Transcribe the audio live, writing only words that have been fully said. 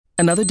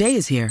Another day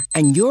is here,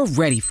 and you're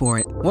ready for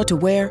it. What to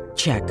wear?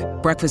 Check.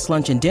 Breakfast,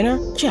 lunch, and dinner?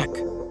 Check.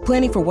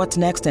 Planning for what's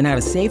next and how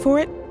to save for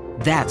it?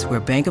 That's where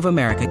Bank of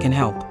America can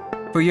help.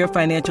 For your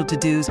financial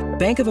to-dos,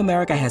 Bank of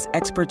America has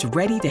experts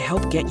ready to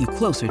help get you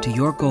closer to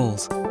your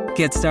goals.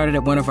 Get started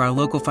at one of our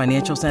local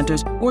financial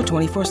centers or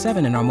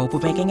 24/7 in our mobile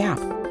banking app.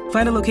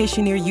 Find a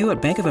location near you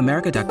at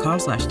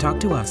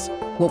bankofamerica.com/talktous.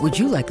 What would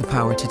you like the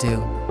power to do?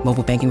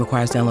 Mobile banking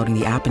requires downloading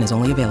the app and is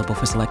only available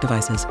for select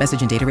devices.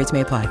 Message and data rates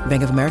may apply.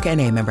 Bank of America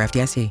N.A., member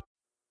FDIC.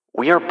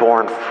 We are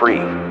born free,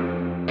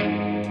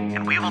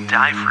 and we will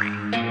die free.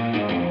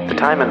 The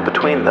time in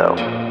between, though,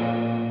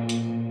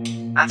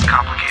 that's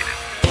complicated.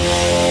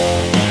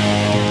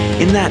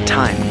 In that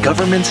time,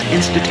 governments,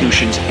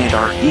 institutions, and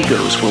our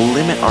egos will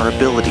limit our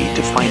ability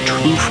to find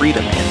true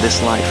freedom in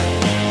this life.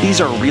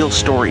 These are real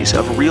stories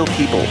of real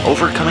people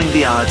overcoming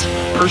the odds,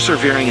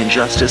 persevering in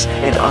justice,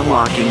 and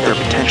unlocking their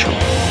potential.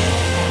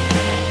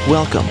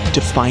 Welcome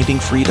to Finding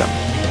Freedom.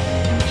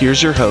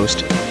 Here's your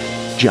host,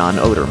 John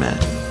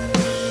Odermatt.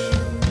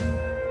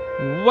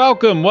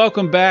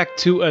 Welcome back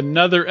to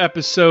another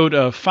episode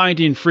of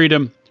Finding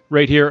Freedom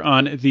right here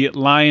on the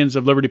Lions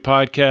of Liberty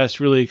podcast.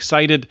 Really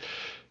excited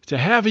to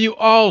have you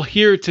all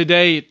here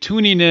today,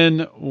 tuning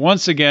in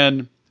once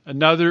again,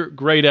 another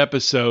great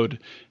episode.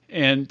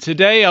 And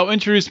today I'll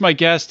introduce my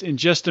guest in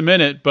just a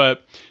minute,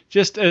 but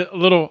just a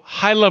little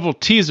high-level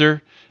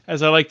teaser,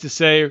 as I like to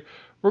say.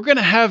 We're going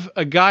to have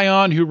a guy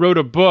on who wrote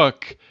a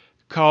book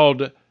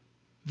called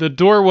The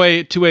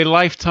Doorway to a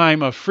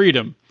Lifetime of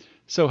Freedom.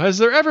 So has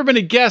there ever been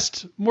a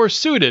guest more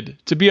suited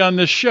to be on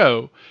this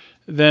show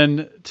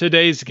than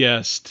today's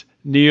guest,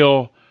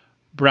 Neal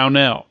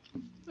Brownell?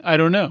 I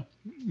don't know.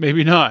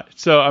 Maybe not.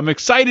 So I'm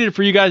excited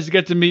for you guys to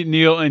get to meet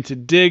Neal and to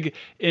dig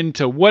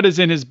into what is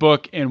in his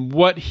book and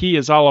what he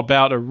is all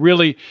about. A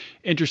really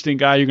interesting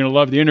guy. You're going to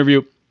love the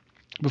interview.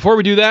 Before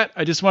we do that,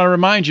 I just want to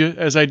remind you,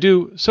 as I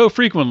do so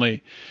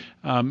frequently,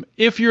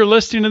 if you're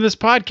listening to this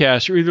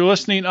podcast, you're either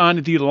listening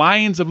on the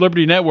Lions of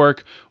Liberty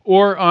Network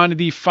or on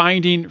the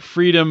Finding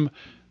Freedom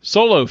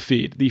solo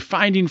feed, the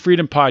Finding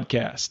Freedom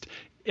podcast.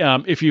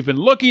 If you've been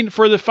looking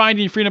for the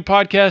Finding Freedom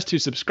podcast to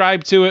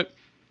subscribe to it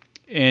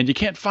and you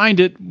can't find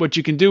it, what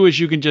you can do is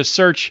you can just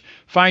search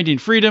Finding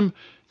Freedom,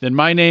 then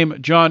my name,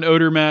 John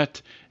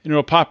Odermatt, and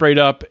it'll pop right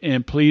up.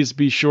 And please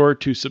be sure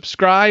to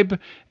subscribe.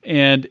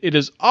 And it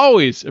is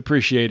always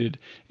appreciated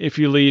if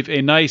you leave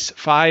a nice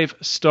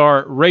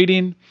 5-star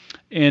rating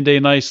and a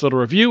nice little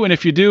review. And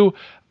if you do,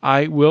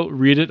 I will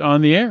read it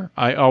on the air.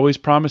 I always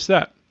promise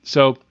that.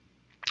 So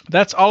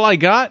that's all I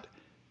got.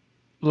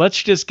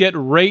 Let's just get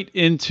right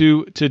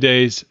into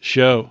today's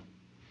show.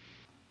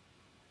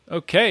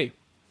 Okay,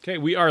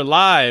 we are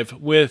live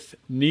with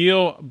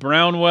Neal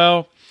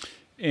Brownell.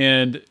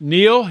 And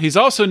Neal, he's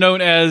also known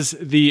as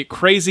the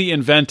Crazy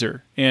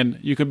Inventor. And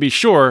you can be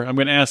sure I'm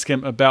going to ask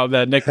him about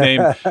that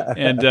nickname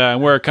and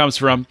where it comes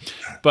from.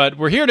 But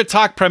we're here to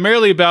talk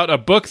primarily about a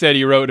book that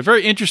he wrote, a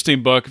very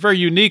interesting book, a very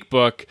unique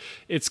book.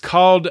 It's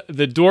called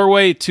The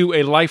Doorway to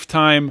a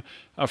Lifetime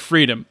of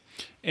Freedom.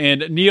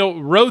 And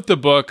Neal wrote the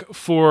book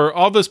for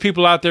all those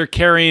people out there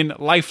carrying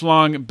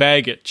lifelong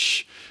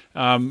baggage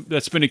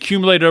that's been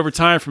accumulated over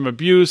time from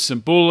abuse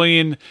and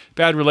bullying,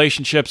 bad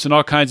relationships, and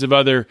all kinds of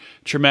other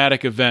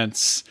traumatic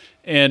events.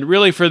 And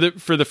really, for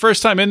the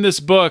first time in this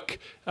book,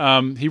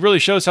 he really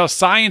shows how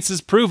science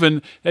has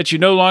proven that you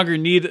no longer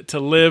need to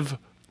live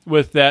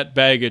with that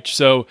baggage.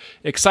 So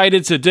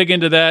excited to dig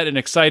into that and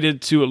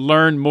excited to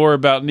learn more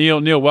about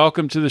Neal. Neal,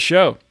 welcome to the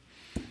show.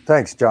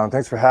 Thanks, John.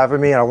 Thanks for having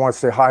me. And I want to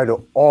say hi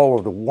to all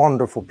of the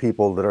wonderful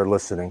people that are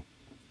listening.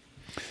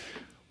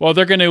 Well,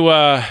 they're going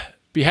to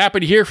be happy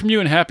to hear from you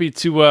and happy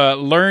to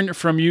learn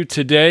from you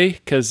today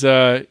because,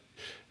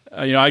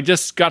 I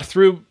just got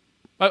through.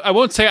 I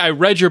won't say I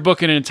read your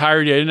book in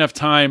entirety. I didn't have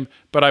time,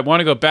 but I want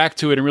to go back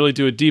to it and really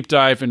do a deep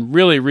dive and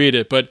really read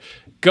it. But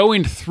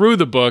going through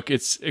the book,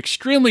 it's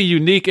extremely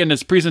unique in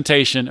its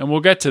presentation, and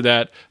we'll get to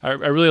that. I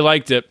really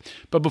liked it.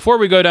 But before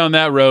we go down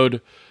that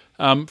road,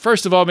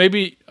 first of all,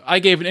 maybe I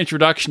gave an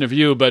introduction of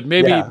you, but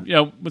maybe,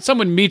 when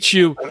someone meets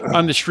you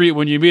on the street,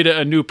 when you meet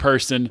a new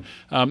person,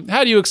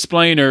 how do you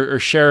explain or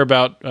share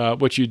about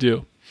what you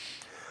do?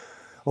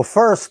 Well,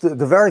 first,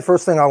 the very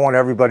first thing I want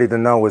everybody to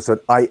know is that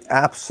I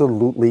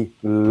absolutely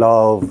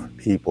love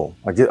people.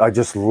 I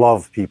just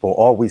love people,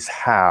 always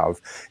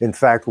have. In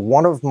fact,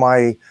 one of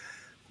my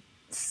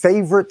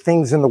favorite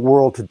things in the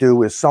world to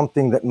do is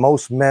something that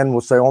most men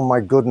will say, oh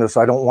my goodness,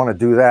 I don't want to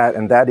do that,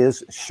 and that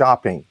is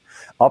shopping.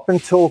 Up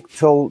until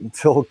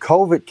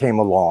COVID came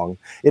along,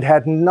 it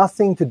had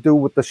nothing to do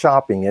with the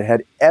shopping. It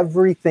had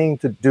everything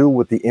to do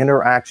with the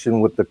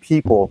interaction with the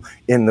people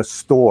in the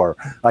store.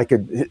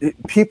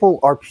 People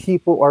are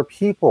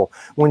people.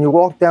 When you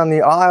walk down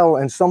the aisle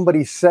and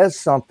somebody says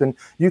something,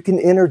 you can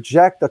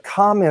interject a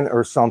comment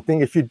or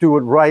something if you do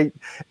it right,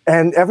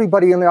 and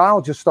everybody in the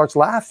aisle just starts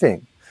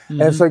laughing.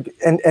 Mm-hmm. And it's like,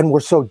 and we're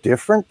so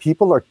different.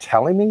 People are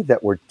telling me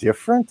that we're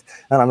different,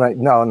 and I'm like,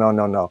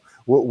 no.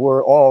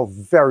 We're all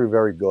very,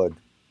 very good.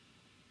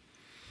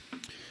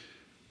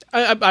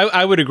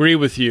 I would agree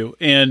with you.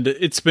 And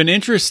it's been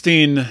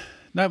interesting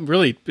not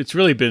really, it's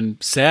really been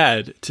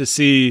sad to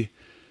see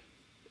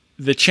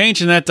the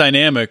change in that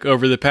dynamic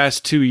over the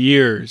past 2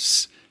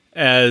 years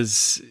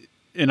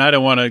and I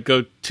don't want to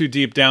go too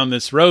deep down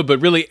this road,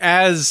 but really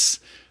as,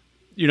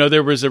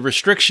 there was a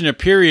restriction, a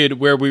period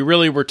where we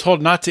really were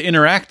told not to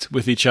interact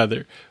with each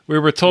other. We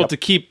were told to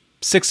keep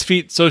 6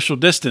 feet social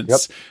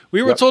distance.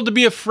 We were told to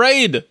be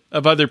afraid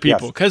of other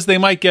people because they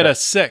might get us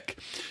sick.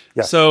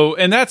 Yes. So,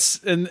 and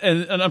that's, and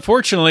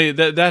unfortunately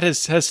that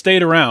has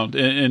stayed around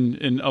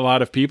in a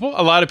lot of people.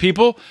 A lot of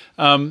people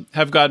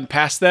have gotten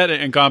past that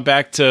and gone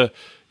back to,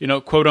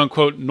 quote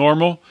unquote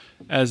normal,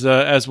 as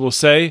we'll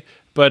say.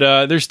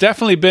 But there's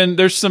definitely been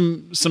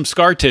some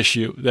scar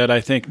tissue that I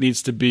think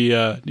needs to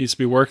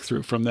be worked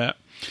through from that.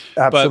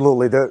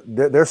 Absolutely,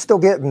 they're still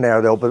getting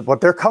there though,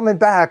 but they're coming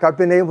back. I've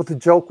been able to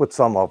joke with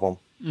some of them.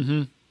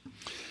 Mm-hmm.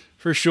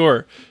 For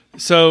sure.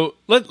 So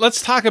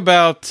let's talk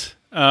about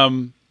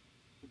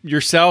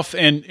yourself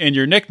and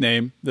your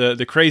nickname,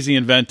 the Crazy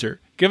Inventor.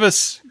 Give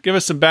us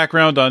some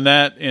background on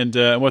that and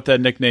what that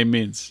nickname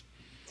means.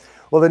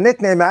 Well, the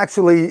nickname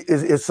actually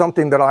is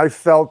something that I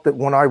felt that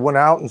when I went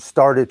out and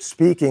started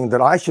speaking, that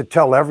I should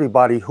tell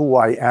everybody who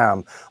I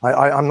am.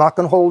 I'm not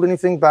going to hold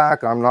anything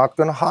back. I'm not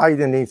going to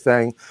hide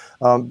anything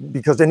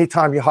because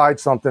anytime you hide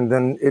something,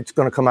 then it's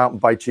going to come out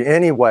and bite you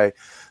anyway.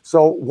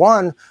 So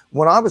when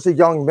I was a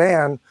young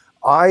man,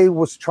 I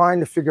was trying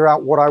to figure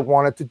out what I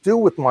wanted to do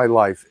with my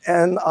life.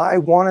 And I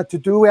wanted to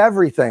do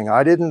everything.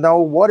 I didn't know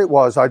what it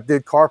was. I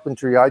did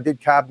carpentry. I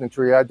did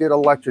cabinetry. I did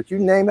electric. You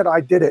name it,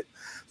 I did it.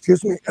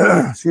 Excuse me.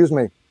 Excuse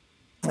me.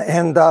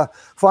 And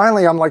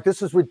finally, I'm like,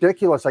 this is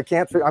ridiculous.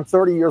 I'm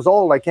 30 years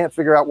old. I can't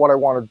figure out what I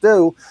want to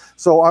do.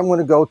 So I'm going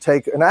to go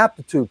take an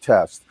aptitude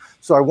test.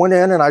 So I went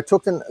in and I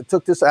took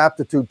this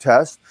aptitude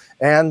test.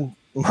 And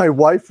my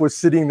wife was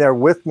sitting there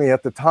with me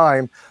at the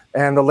time.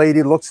 And the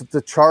lady looks at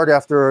the chart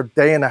after a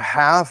day and a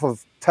half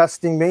of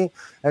testing me.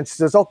 And she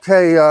says,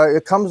 okay,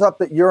 it comes up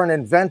that you're an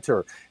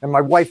inventor. And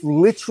my wife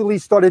literally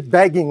started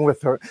begging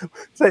with her,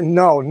 saying,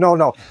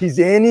 no, he's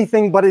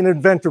anything but an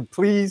inventor.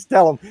 Please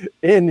tell him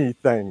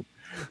anything.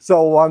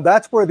 So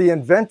that's where the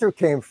inventor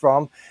came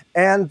from.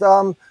 And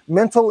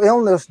mental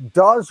illness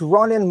does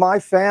run in my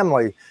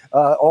family,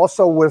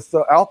 also with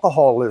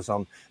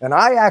alcoholism. And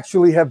I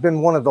actually have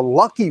been one of the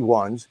lucky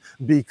ones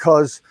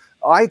because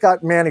I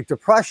got manic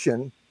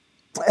depression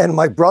and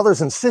my brothers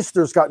and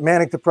sisters got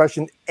manic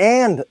depression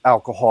and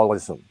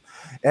alcoholism.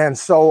 And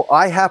so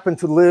I happen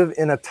to live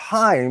in a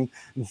time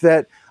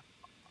that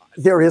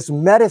there is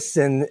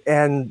medicine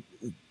and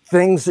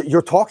things that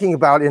you're talking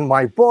about in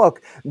my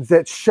book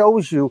that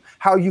shows you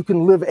how you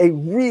can live a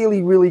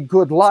really, really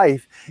good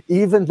life,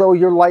 even though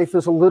your life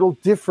is a little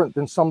different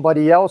than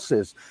somebody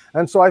else's.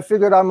 And so I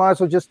figured I might as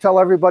well just tell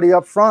everybody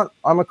up front,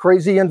 I'm a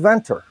crazy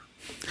inventor.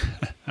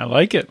 I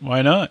like it.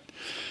 Why not?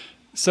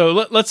 So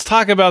let's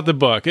talk about the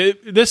book.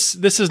 This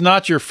is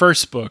not your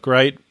first book,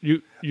 right?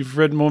 You've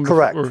written one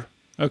Correct. Before?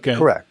 Okay.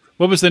 Correct.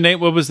 What was the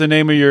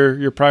name of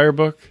your prior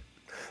book?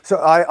 So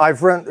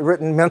I've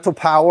written Mental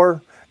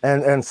Power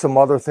and some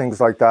other things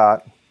like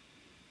that.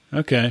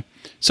 Okay.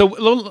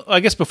 So I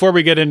guess before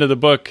we get into the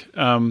book,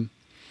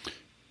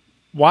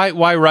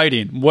 why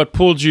writing? What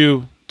pulled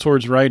you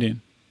towards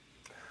writing?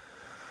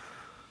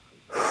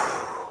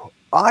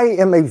 I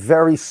am a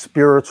very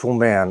spiritual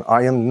man.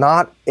 I am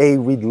not a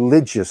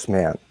religious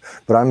man,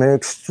 but I'm an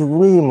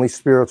extremely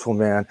spiritual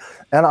man.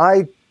 And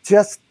I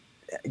just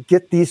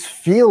get these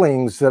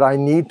feelings that I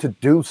need to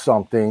do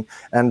something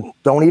and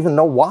don't even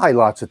know why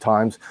lots of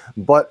times.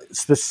 But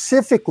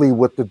specifically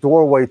with The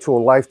Doorway to a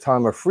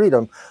Lifetime of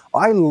Freedom,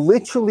 I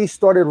literally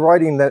started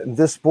writing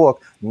this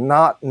book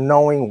not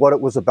knowing what it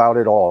was about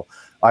at all.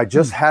 I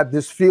just had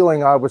this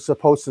feeling I was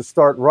supposed to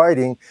start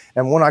writing.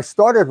 And when I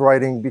started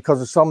writing,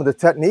 because of some of the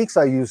techniques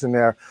I use in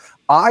there,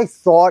 I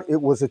thought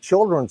it was a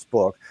children's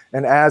book.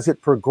 And as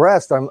it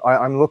progressed,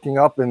 I'm looking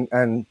up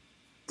and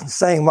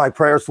saying my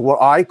prayers to what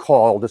I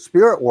call the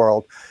spirit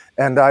world.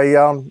 And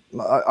I'm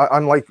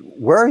like,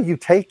 where are you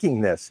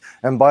taking this?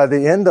 And by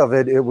the end of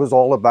it, it was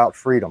all about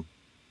freedom.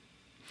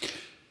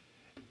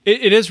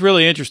 It is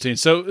really interesting.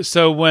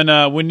 So when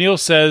Neal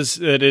says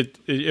that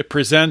it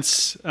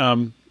presents,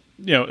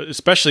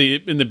 especially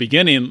in the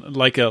beginning,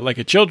 like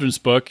a children's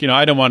book,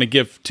 I don't want to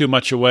give too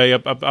much away.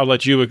 I'll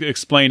let you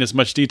explain as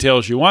much detail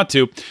as you want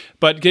to.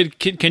 But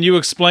can you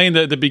explain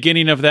the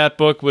beginning of that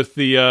book with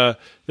the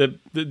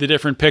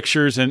different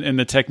pictures and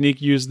the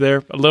technique used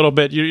there a little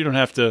bit? You don't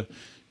have to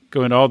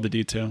go into all the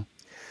detail.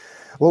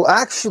 Well,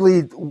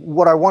 actually,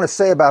 what I want to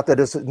say about that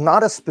is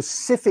not a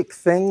specific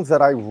thing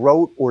that I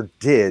wrote or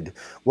did.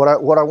 What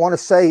I want to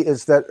say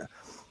is that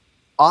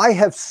I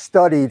have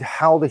studied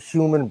how the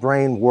human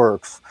brain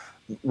works.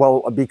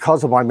 Well,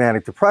 because of my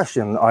manic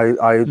depression,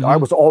 I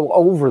was all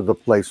over the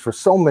place for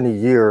so many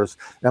years.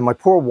 And my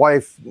poor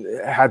wife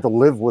had to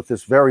live with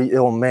this very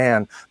ill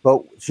man.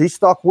 But she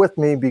stuck with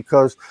me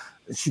because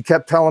she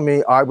kept telling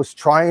me I was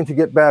trying to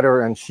get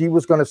better and she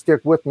was going to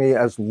stick with me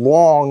as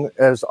long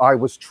as I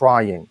was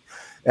trying.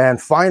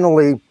 And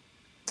finally,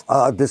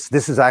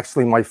 This is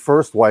actually my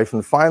first wife,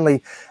 and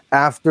finally,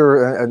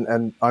 after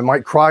and I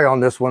might cry on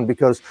this one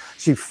because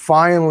she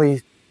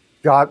finally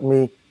got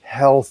me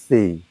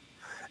healthy,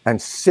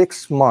 and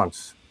 6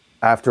 months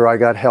after I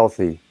got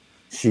healthy,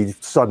 she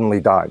suddenly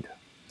died.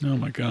 Oh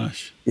my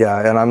gosh!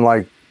 Yeah, and I'm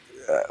like,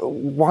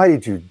 why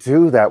did you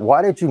do that?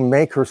 Why did you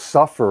make her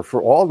suffer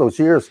for all those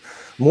years?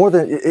 More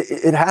than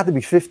it had to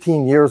be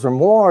 15 years or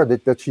more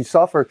that she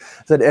suffered.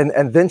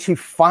 And then she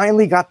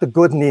finally got the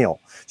good Neal.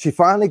 She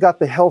finally got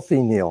the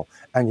healthy Neal,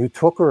 and you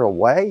took her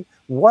away.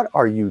 What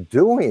are you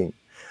doing?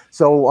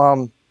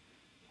 So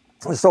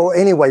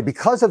anyway,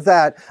 because of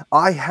that,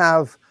 I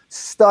have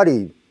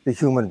studied the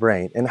human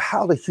brain and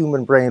how the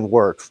human brain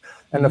works.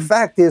 And the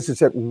fact is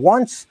that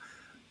once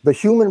the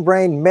human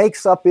brain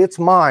makes up its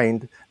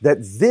mind that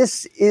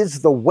this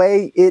is the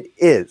way it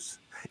is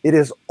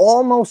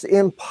almost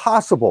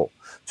impossible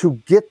to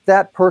get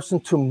that person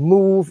to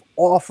move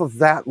off of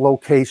that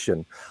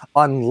location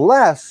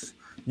unless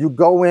you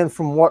go in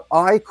from what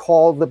I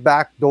call the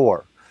back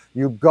door.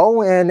 You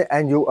go in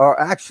and you are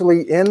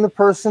actually in the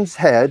person's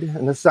head,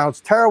 and this sounds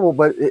terrible,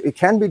 but it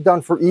can be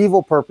done for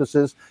evil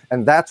purposes,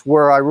 and that's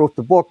where I wrote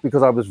the book,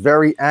 because I was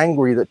very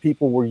angry that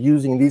people were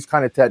using these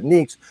kind of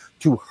techniques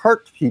to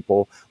hurt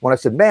people, when I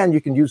said, man, you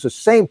can use the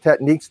same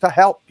techniques to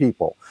help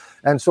people.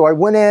 And so I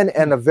went in,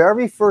 and the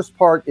very first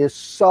part is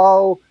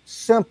so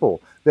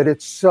simple, that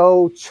it's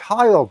so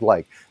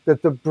childlike,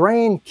 that the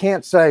brain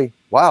can't say,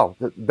 wow,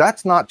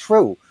 that's not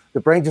true. The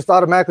brain just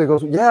automatically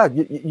goes, yeah,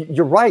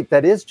 you're right.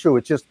 That is true.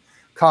 It's just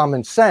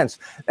common sense.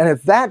 And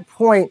at that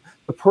point,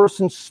 the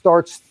person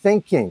starts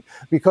thinking,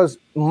 because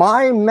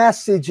my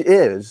message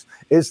is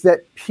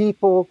that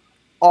people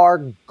are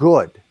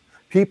good.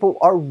 People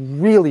are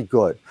really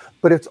good.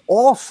 But it's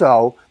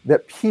also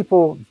that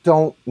people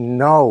don't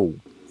know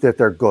that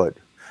they're good.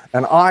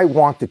 And I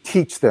want to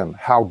teach them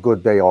how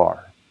good they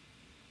are.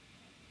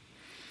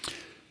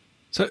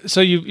 So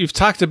you've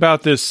talked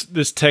about this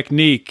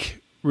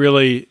technique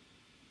really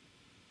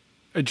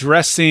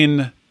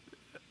addressing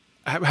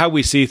how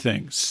we see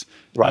things,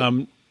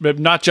 right? But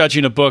not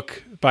judging a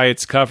book by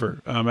its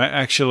cover.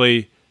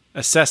 Actually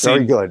assessing,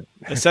 very good.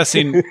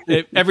 assessing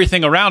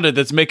everything around it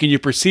that's making you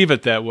perceive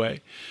it that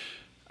way.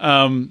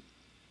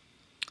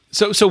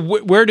 So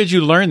where did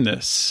you learn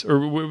this,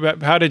 or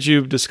how did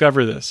you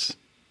discover this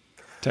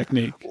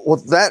technique? Well,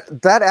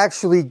 that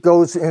actually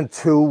goes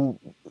into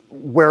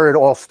where it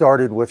all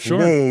started with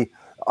me.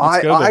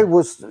 I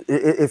was,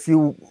 if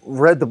you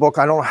read the book,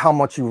 I don't know how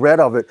much you read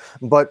of it,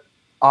 but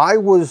I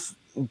was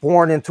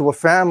born into a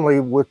family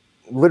with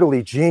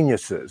literally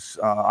geniuses.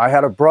 I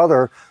had a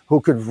brother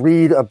who could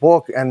read a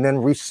book and then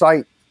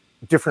recite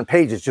different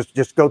pages,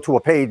 just go to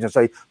a page and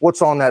say,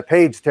 what's on that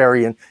page,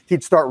 Terry? And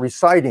he'd start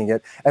reciting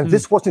it. And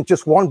this wasn't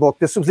just one book.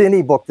 This was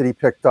any book that he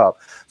picked up.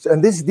 So,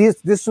 and this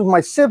was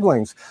my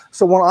siblings.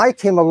 So when I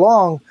came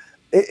along,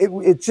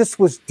 it just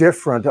was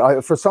different.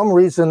 For some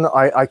reason,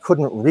 I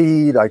couldn't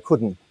read. I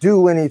couldn't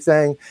do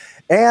anything.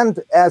 And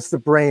as the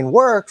brain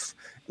works,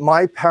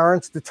 my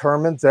parents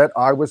determined that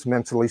I was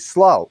mentally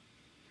slow.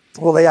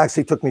 Well, they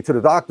actually took me to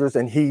the doctors,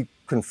 and he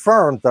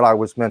confirmed that I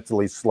was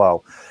mentally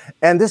slow.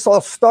 And this all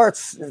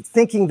starts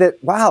thinking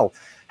that, wow,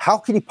 how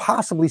could he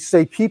possibly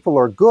say people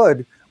are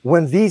good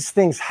when these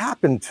things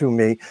happen to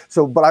me?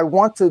 But I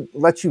want to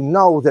let you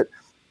know that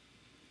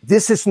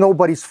this is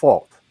nobody's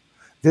fault.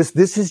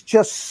 This is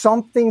just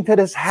something that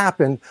has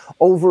happened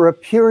over a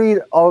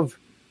period of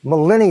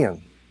millennia.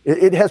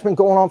 It has been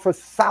going on for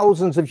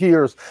thousands of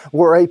years,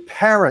 where a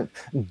parent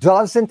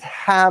doesn't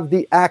have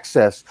the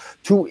access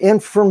to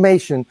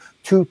information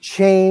to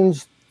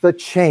change the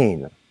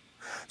chain.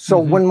 So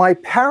when my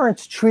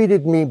parents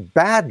treated me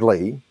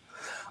badly,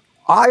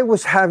 I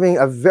was having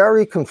a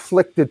very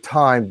conflicted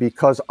time,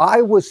 because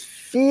I was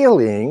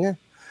feeling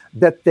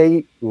that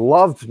they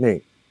loved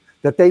me,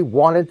 that they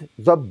wanted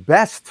the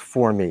best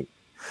for me.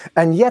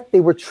 And yet they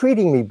were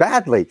treating me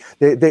badly.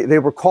 They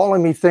were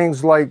calling me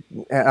things like,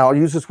 and I'll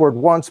use this word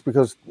once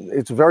because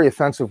it's a very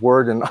offensive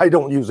word and I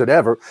don't use it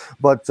ever,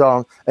 but,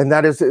 and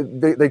that is,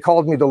 they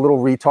called me the little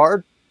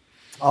retard.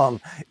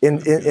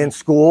 In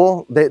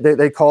school,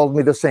 they called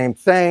me the same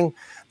thing.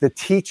 The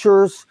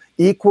teachers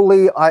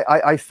equally,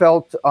 I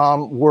felt,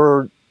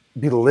 were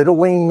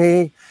belittling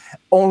me.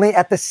 Only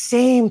at the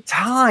same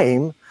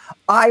time,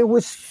 I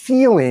was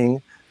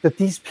feeling that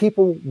these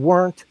people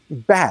weren't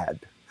bad.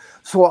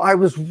 So I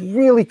was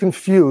really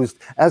confused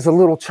as a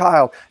little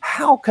child.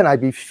 How can I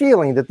be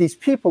feeling that these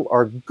people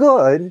are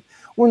good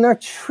when they're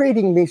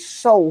treating me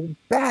so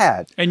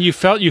bad? And you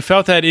felt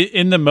that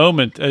in the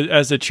moment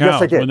as a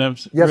child? Yes, I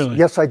did.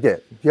 Yes, I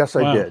did. Yes,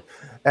 I did.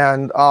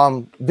 And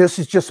this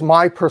is just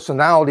my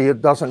personality.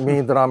 It doesn't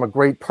mean that I'm a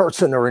great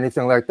person or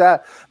anything like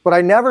that. But I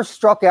never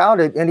struck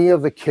out at any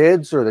of the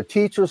kids or the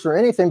teachers or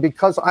anything,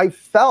 because I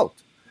felt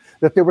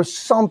that there was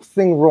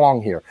something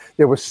wrong here.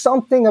 There was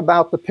something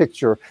about the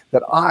picture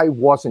that I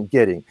wasn't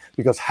getting,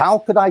 because how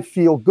could I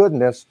feel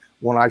goodness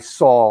when I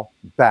saw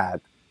bad?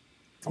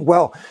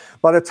 Well,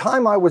 by the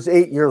time I was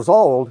 8 years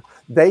old,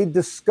 they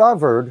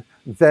discovered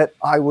that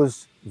I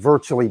was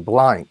virtually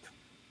blind.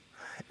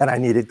 and I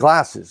needed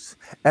glasses.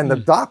 And the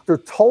doctor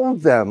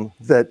told them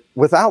that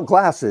without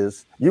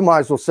glasses, you might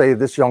as well say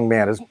this young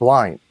man is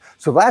blind.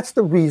 So that's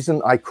the reason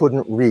I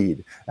couldn't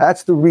read.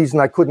 That's the reason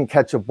I couldn't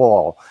catch a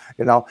ball,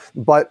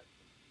 But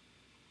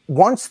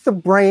once the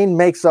brain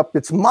makes up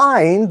its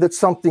mind that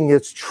something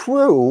is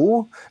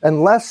true,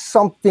 unless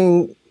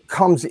something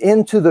comes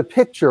into the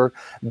picture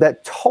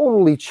that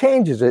totally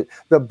changes it,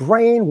 the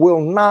brain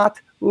will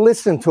not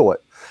listen to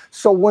it.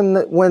 So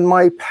when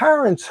my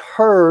parents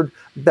heard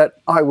that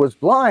I was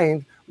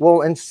blind,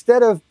 well,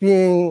 instead of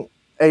being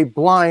a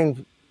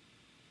blind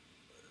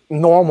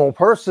normal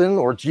person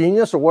or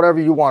genius or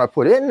whatever you want to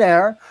put in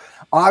there,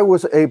 I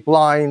was a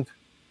blind,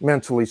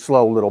 mentally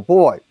slow little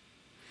boy.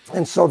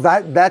 And so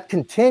that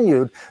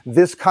continued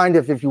this kind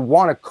of, if you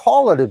want to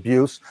call it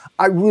abuse,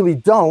 I really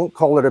don't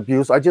call it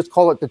abuse. I just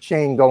call it the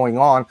chain going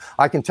on.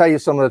 I can tell you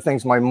some of the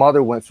things my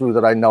mother went through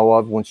that I know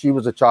of when she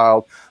was a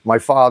child, my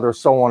father,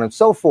 so on and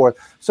so forth.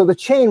 So the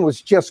chain was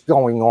just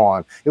going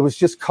on. It was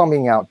just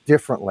coming out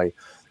differently.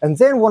 And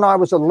then when I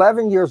was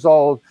 11 years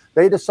old,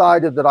 they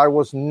decided that I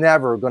was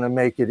never going to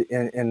make it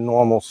in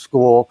normal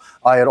school.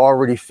 I had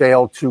already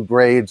failed 2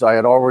 grades. I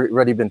had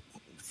already been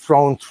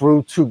thrown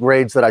through 2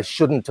 grades that I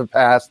shouldn't have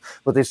passed,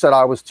 but they said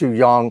I was too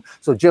young,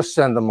 so just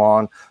send them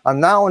on. I'm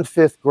now in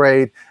 5th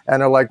grade,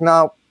 and they're like,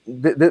 no,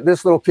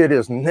 this little kid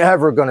is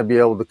never going to be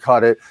able to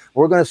cut it.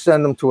 We're going to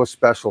send them to a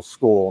special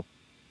school.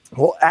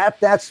 Well, at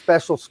that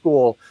special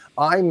school,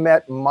 I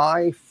met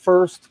my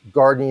first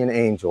guardian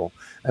angel,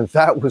 and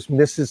that was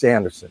Mrs.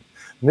 Anderson.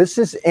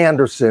 Mrs.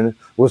 Anderson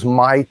was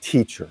my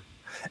teacher,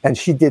 and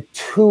she did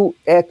 2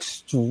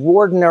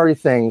 extraordinary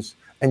things,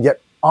 and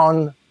yet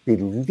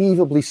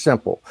unbelievably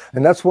simple.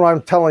 And that's what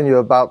I'm telling you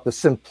about, the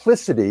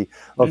simplicity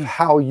of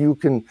how you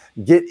can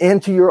get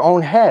into your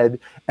own head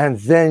and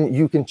then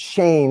you can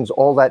change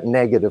all that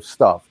negative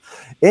stuff.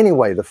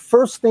 Anyway, the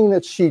first thing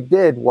that she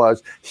did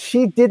was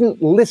she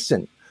didn't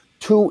listen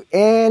to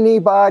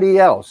anybody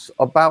else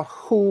about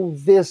who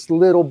this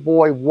little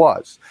boy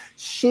was.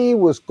 She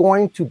was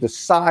going to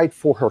decide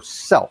for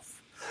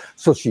herself.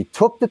 So she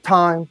took the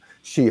time,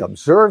 she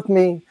observed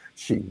me,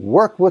 she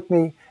worked with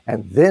me,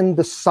 and then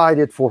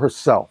decided for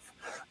herself.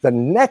 The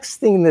next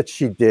thing that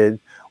she did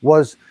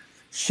was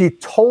she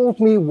told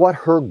me what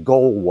her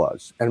goal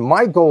was. And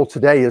my goal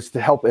today is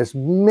to help as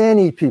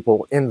many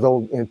people in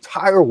the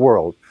entire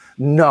world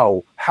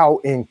know how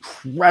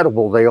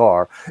incredible they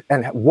are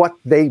and what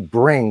they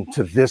bring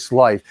to this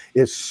life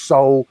is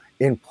so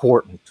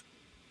important.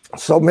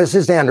 So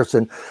Mrs.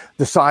 Anderson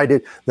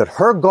decided that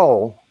her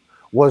goal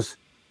was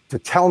to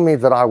tell me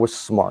that I was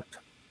smart.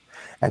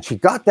 And she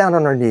got down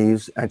on her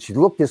knees and she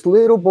looked this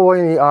little boy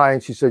in the eye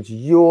and she said,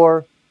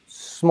 "You're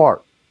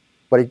smart."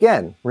 But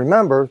again,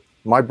 remember,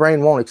 my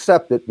brain won't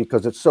accept it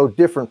because it's so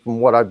different from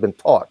what I've been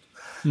taught.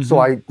 Mm-hmm. So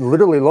I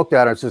literally looked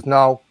at her and says,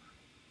 "No,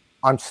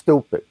 I'm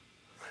stupid."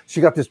 She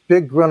got this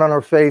big grin on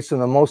her face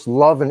and the most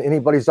love in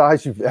anybody's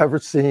eyes you've ever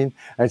seen.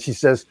 And she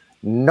says,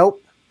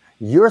 "Nope,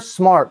 you're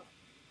smart.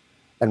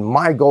 And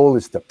my goal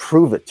is to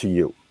prove it to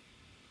you."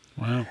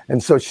 Wow.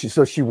 And so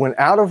she went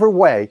out of her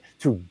way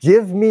to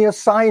give me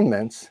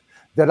assignments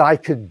that I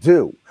could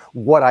do.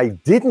 What I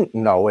didn't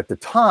know at the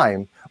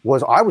time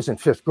was I was in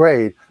 5th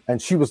grade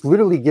and she was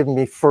literally giving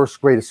me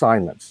 1st grade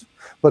assignments.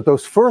 But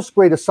those 1st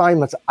grade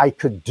assignments I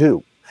could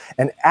do.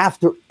 And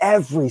after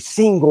every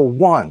single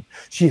one,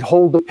 she'd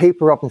hold the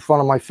paper up in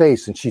front of my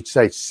face and she'd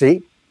say,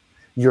 "See,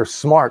 you're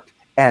smart.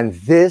 And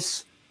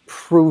this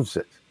proves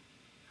it."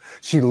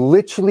 She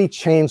literally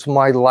changed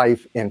my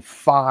life in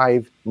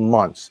 5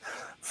 months.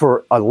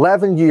 For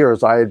 11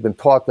 years, I had been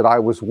taught that I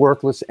was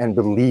worthless and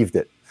believed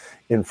it.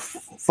 In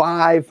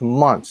 5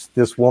 months,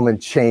 this woman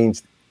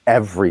changed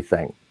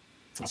everything.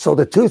 So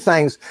the 2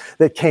 things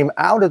that came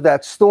out of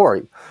that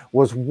story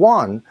was,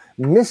 1,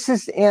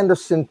 Mrs.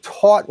 Anderson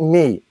taught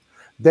me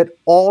that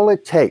all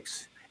it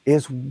takes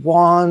is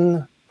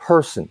one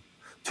person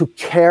to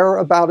care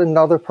about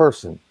another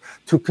person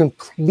to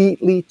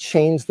completely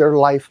change their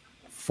life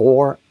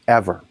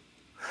forever.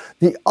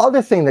 The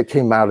other thing that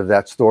came out of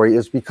that story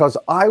is because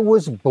I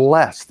was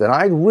blessed, and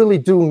I really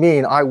do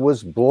mean I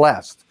was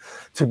blessed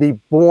to be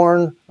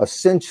born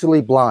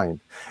essentially blind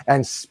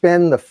and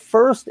spend the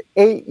first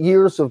 8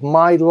 years of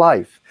my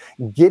life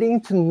getting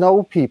to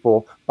know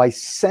people by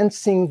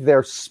sensing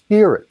their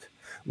spirit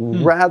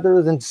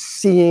rather than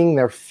seeing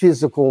their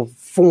physical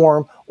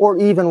form or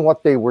even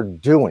what they were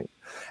doing.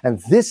 And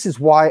this is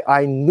why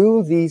I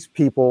knew these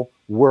people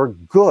were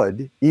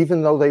good,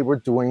 even though they were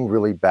doing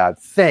really bad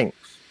things.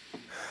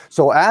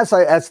 So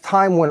as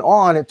time went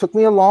on, it took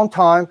me a long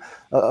time.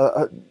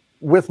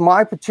 With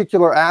my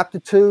particular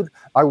aptitude,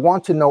 I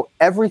want to know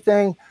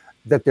everything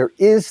that there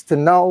is to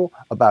know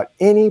about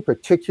any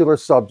particular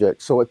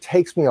subject. So it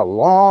takes me a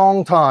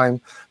long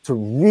time to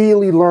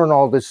really learn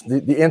all this,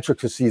 the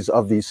intricacies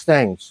of these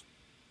things.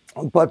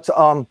 But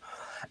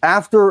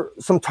after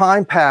some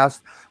time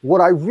passed,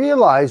 what I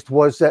realized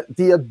was that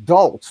the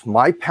adults,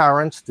 my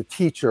parents, the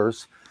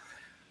teachers,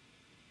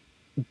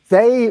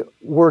 they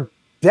were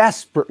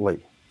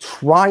desperately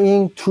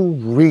trying to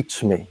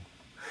reach me.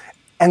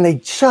 And they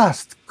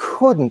just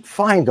couldn't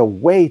find a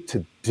way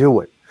to do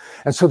it.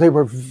 And so they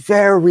were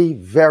very,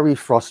 very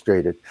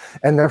frustrated.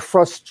 And their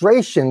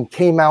frustration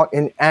came out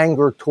in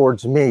anger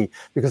towards me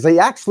because they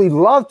actually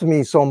loved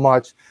me so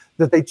much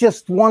that they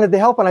just wanted to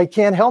help, and I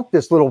can't help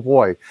this little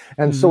boy.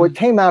 And so it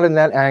came out in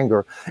that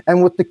anger.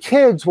 And with the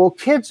kids, well,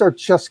 kids are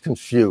just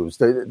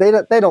confused.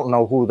 They don't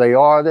know who they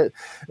are.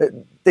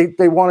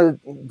 They want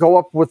to go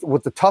up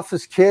with the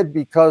toughest kid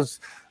because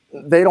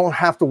they don't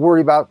have to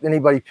worry about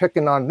anybody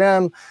picking on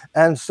them.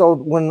 And so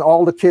when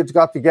all the kids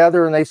got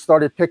together and they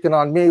started picking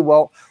on me,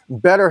 well,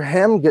 better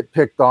him get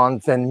picked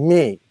on than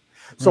me.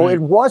 So it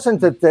wasn't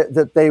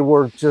that they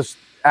were just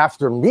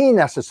after me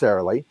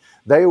necessarily.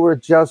 They were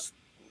just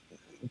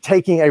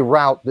taking a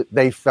route that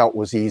they felt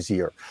was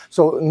easier.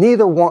 So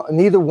neither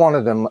one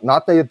of them,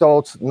 not the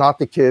adults, not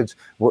the kids,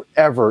 were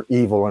ever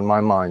evil in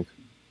my mind.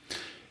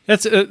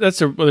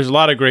 There's a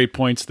lot of great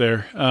points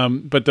there.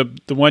 But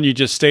the one you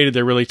just stated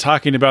there, really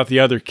talking about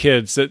the other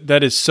kids,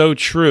 that is so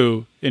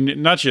true.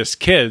 And not just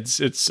kids,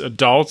 it's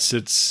adults,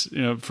 it's,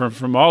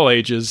 from all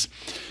ages.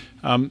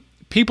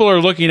 People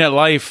are looking at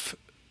life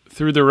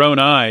through their own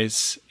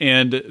eyes,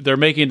 and they're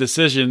making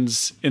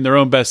decisions in their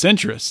own best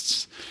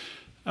interests.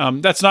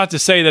 That's not to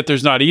say that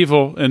there's not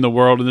evil in the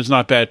world and there's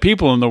not bad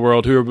people in the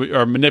world who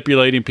are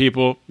manipulating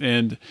people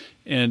and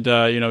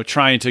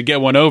trying to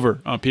get one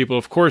over on people.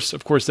 Of course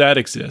that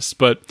exists.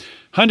 But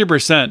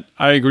 100%,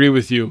 I agree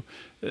with you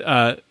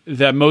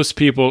that most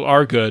people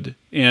are good.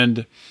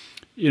 And,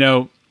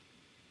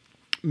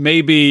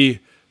 maybe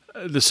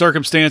the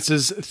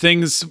circumstances,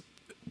 things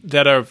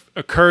that have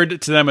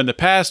occurred to them in the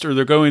past or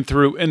they're going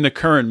through in the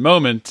current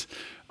moment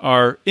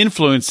are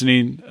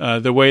influencing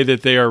the way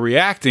that they are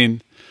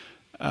reacting.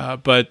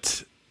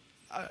 But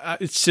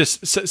it's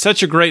just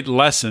such a great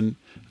lesson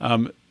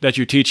that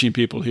you're teaching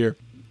people here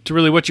to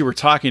really what you were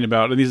talking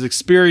about and these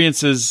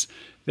experiences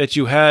that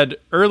you had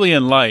early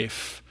in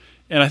life.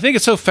 And I think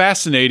it's so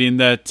fascinating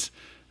that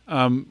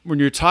when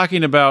you're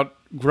talking about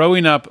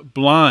growing up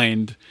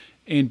blind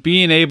and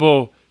being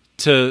able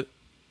to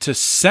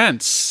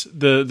sense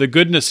the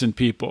goodness in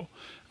people,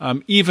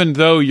 even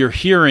though you're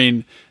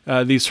hearing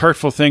these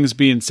hurtful things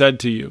being said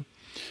to you.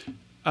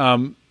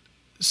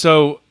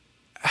 So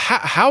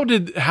how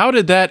did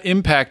that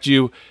impact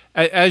you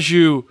as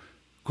you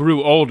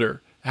grew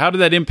older? How did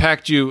that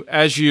impact you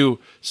as you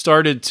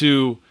started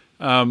to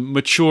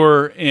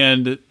mature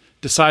and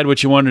decide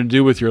what you wanted to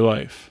do with your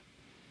life?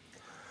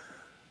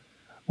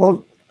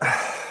 Well,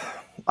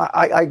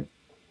 I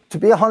to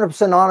be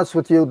 100% honest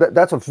with you,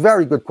 that's a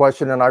very good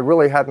question, and I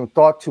really hadn't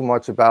thought too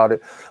much about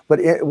it.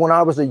 But when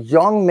I was a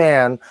young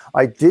man,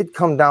 I did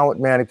come down with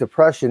manic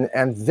depression,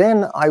 and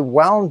then I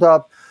wound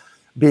up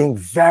being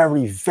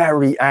very,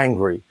 very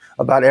angry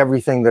about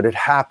everything that had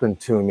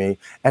happened to me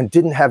and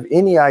didn't have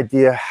any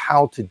idea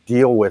how to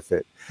deal with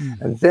it.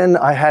 Mm-hmm. And then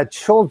I had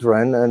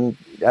children, and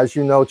as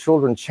you know,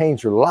 children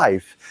change your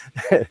life.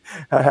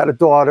 I had a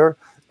daughter,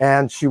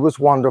 and she was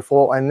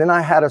wonderful. And then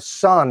I had a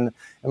son,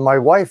 and my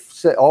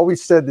wife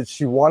always said that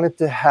she wanted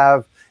to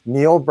have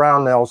Neal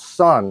Brownell's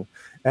son.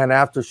 And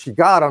after she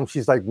got him,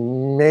 she's like,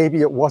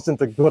 maybe it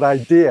wasn't a good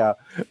idea.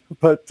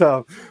 But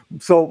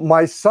so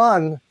my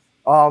son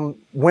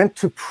went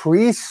to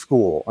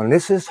preschool, and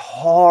this is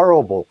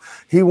horrible.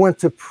 He went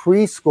to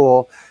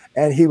preschool,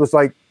 and he was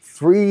like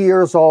 3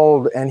 years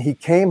old, and he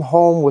came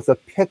home with a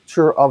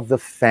picture of the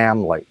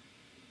family.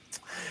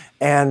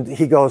 And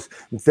he goes,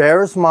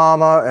 there's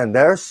mama, and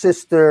there's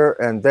sister,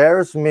 and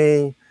there's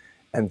me,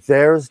 and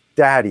there's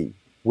daddy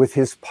with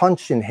his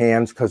punching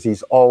hands because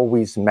he's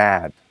always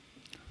mad.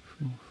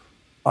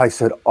 I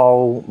said,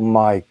 oh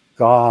my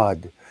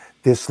God,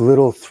 this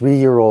little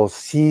 3-year-old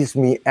sees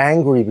me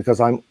angry because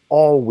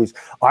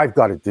I've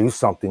got to do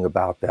something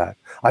about that.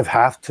 I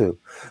have to.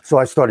 So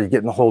I started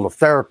getting a hold of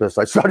therapists.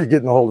 I started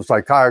getting a hold of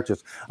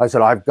psychiatrists. I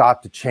said, I've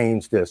got to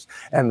change this.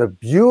 And the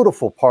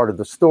beautiful part of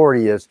the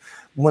story is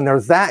when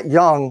they're that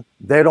young,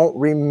 they don't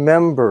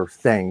remember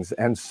things.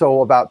 And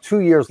so about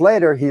 2 years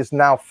later, he is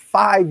now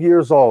 5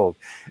 years old.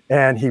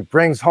 And he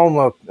brings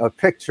home a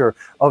picture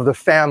of the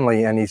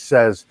family, and he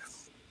says,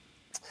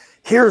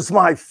 here's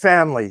my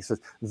family. He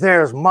says,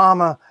 there's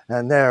mama,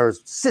 and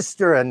there's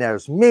sister, and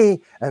there's me,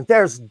 and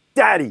there's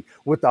daddy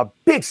with a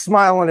big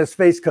smile on his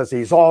face because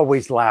he's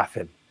always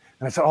laughing.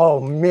 And I said, oh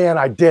man,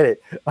 I did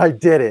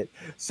it.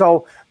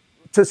 So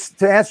to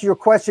answer your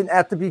question,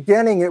 at the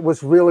beginning, it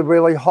was really,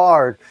 really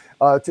hard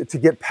to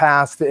get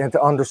past and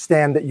to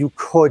understand that you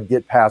could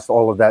get past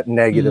all of that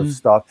negative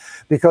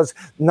stuff, because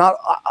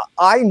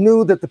I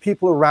knew that the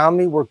people around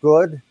me were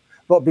good,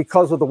 but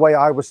because of the way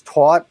I was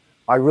taught,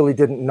 I really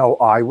didn't know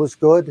I was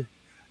good.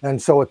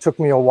 And so it took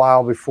me a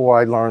while before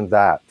I learned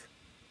that.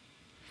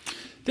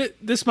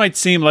 This might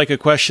seem like a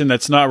question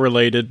that's not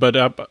related, but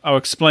I'll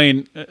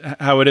explain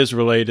how it is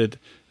related.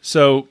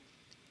 So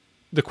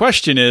the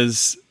question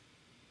is,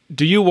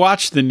 do you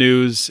watch the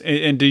news,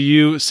 and do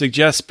you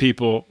suggest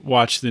people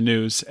watch the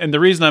news? And the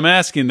reason I'm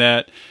asking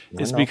that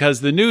is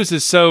because the news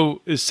is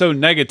so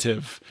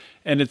negative,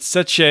 and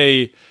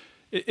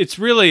it's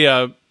really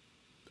a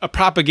a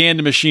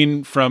propaganda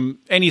machine from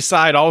any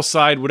side, all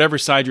side, whatever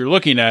side you're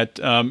looking at.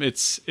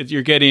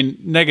 You're getting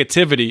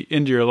negativity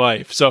into your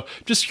life. So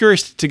just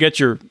curious to get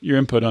your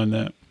input on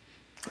that.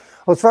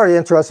 Well, it's very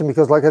interesting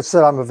because, like I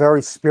said, I'm a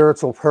very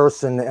spiritual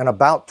person, and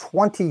about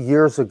 20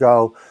 years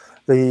ago,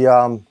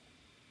 the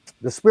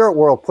spirit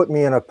world put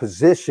me in a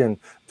position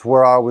to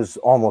where I was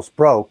almost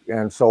broke,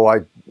 and so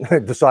I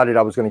decided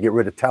I was going to get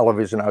rid of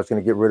television. I was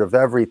going to get rid of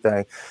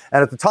everything,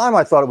 and at the time,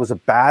 I thought it was a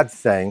bad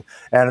thing,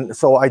 and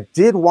so I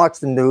did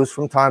watch the news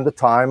from time to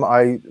time.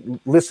 I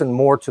listened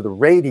more to the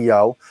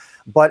radio,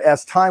 but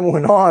as time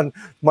went on,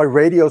 my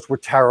radios were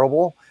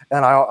terrible,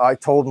 and I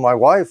told my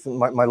wife,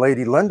 my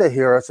lady Linda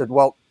here, I said,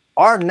 well,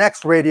 our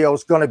next radio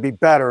is going to be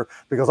better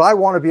because I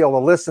want to be able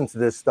to listen to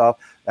this stuff.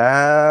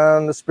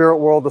 And the spirit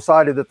world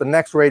decided that the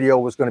next radio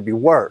was going to be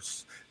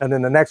worse. And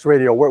then the next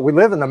radio, we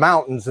live in the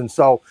mountains, and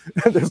so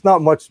there's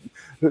not much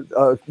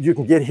you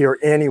can get here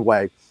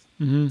anyway.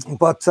 Mm-hmm.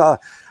 But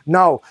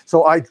no,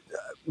 so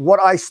what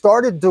I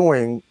started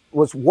doing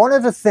was one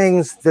of the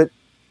things that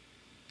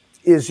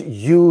is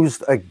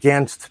used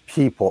against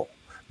people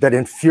that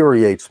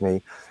infuriates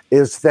me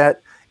is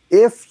that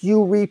if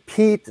you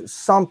repeat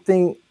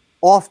something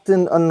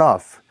often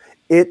enough,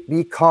 it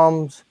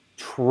becomes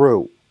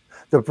true.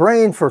 The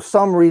brain, for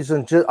some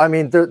reason,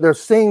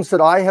 there's things that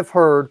I have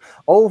heard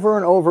over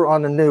and over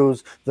on the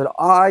news that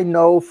I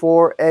know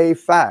for a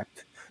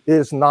fact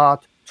is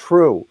not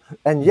true.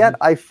 And yet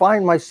I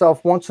find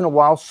myself once in a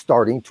while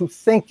starting to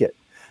think it.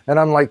 And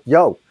I'm like,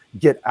 yo,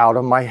 get out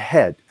of my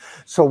head.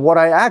 So what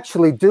I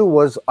actually do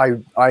was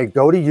I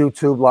go to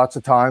YouTube lots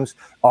of times.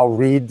 I'll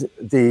read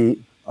the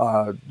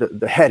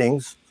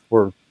headings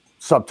or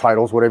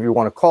subtitles, whatever you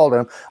want to call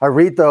them. I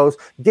read those,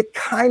 get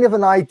kind of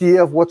an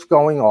idea of what's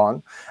going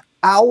on.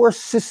 Our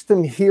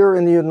system here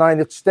in the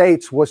United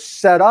States was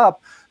set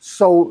up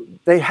so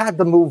they had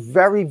to move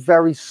very,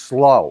 very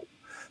slow.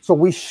 So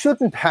we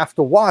shouldn't have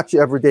to watch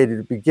every day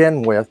to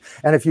begin with.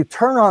 And if you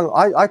turn on,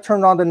 I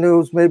turned on the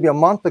news maybe a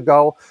month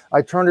ago.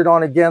 I turned it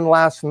on again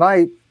last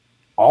night.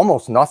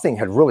 Almost nothing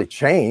had really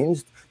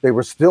changed. They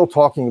were still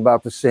talking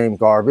about the same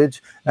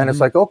garbage. And It's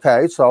like,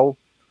 okay, so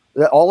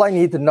all I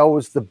need to know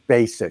is the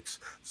basics.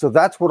 So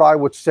that's what I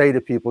would say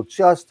to people.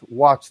 Just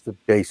watch the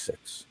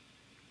basics.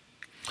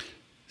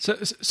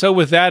 So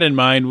with that in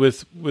mind,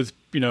 with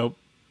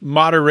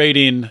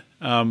moderating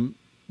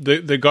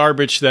the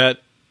garbage that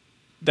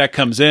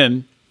comes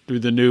in through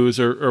the news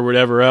or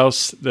whatever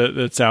else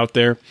that's out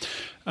there,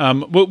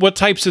 what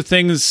types of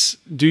things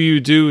do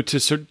you do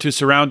to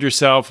surround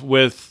yourself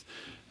with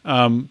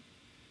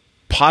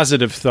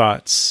positive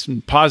thoughts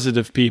and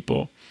positive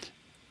people?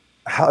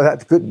 How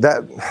that's good.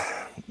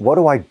 What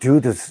do I do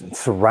to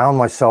surround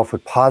myself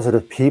with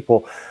positive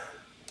people?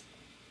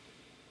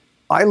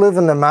 I live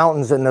in the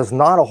mountains, and there's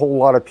not a whole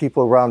lot of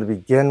people around to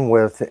begin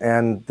with.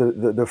 And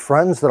the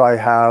friends that I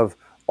have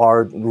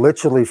are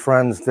literally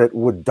friends that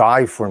would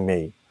die for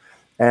me.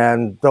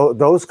 And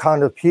those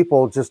kind of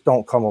people just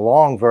don't come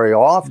along very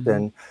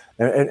often.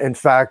 Mm-hmm. In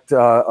fact,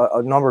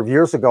 a number of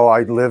years ago,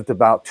 I lived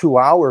about 2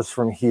 hours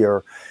from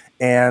here,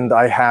 and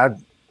I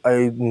had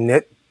a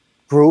knit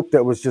group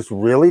that was just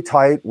really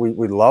tight.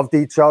 We loved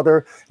each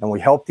other and we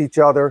helped each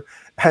other.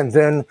 And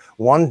then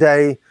one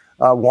day,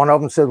 one of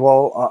them said,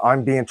 well,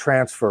 I'm being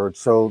transferred.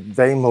 So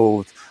they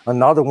moved.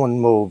 Another one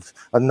moved.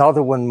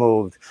 Another one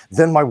moved.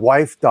 Then my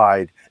wife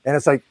died. And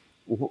it's like,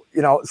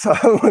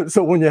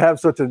 so when you have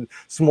such a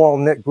small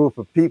knit group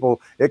of people,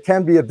 it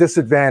can be a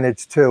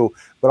disadvantage too.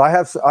 But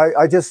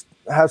I just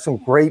have some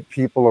great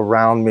people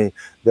around me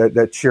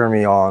that cheer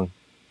me on.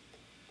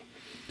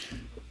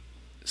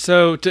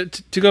 So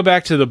to go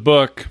back to the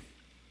book,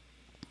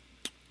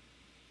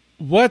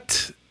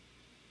 what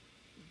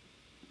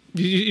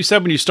you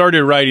said when you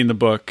started writing the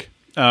book,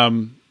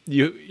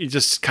 you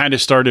just kind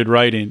of started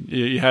writing.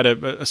 You had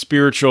a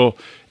spiritual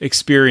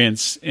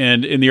experience,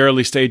 and in the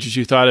early stages,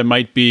 you thought it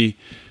might be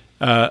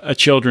a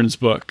children's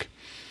book,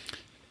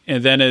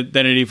 and then it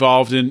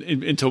evolved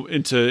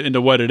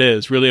into what it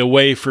is, really a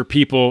way for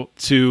people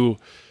to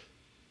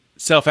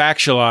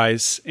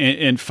self-actualize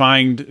and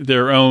find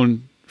their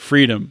own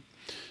freedom.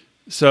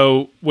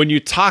 So when you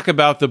talk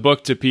about the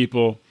book to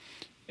people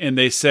and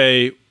they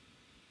say,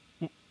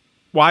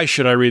 why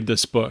should I read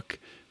this book?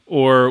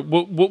 Or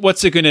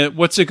what's it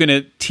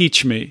gonna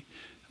teach me?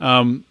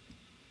 What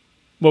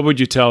would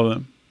you tell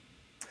them?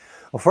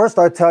 Well, first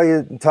I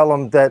tell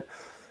them that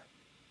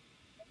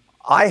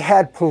I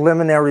had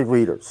preliminary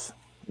readers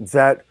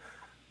that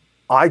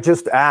I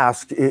just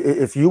asked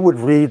if you would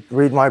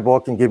read my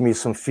book and give me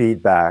some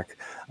feedback.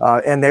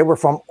 And they were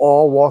from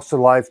all walks of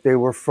life. They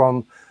were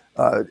from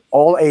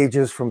all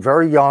ages, from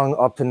very young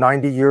up to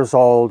 90 years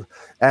old.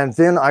 And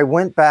then I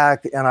went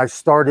back and I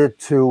started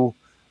to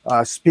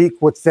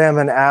speak with them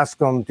and ask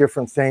them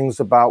different things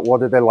about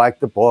whether they like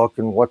the book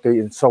and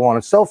and so on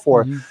and so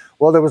forth.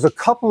 Well, there was a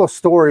couple of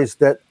stories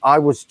that I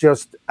was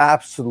just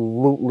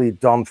absolutely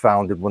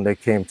dumbfounded when they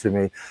came to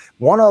me.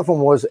 One of them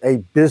was a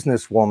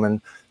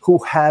businesswoman who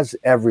has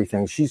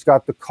everything. She's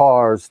got the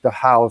cars, the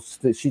house,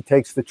 she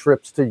takes the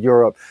trips to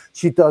Europe.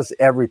 She does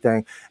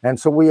everything. And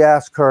so we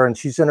asked her, and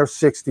she's in her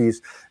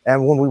 60s.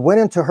 And when we went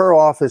into her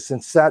office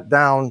and sat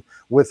down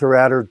with her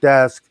at her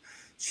desk,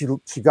 she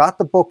got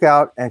the book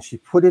out and she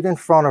put it in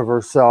front of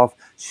herself.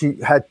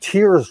 She had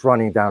tears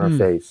running down her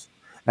face.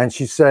 And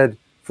she said,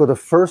 for the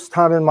first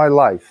time in my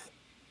life,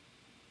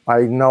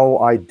 I know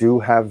I do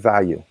have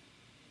value.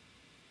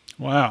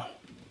 Wow.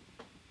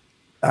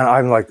 And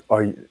I'm like,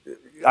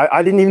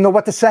 I didn't even know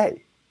what to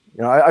say.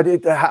 You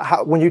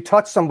know, when you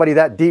touch somebody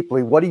that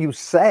deeply, what do you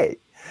say?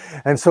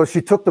 And so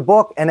she took the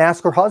book and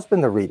asked her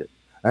husband to read it.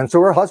 And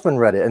so her husband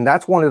read it. And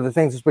that's one of the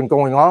things that's been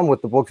going on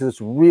with the book that's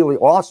really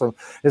awesome,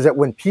 is that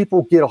when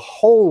people get a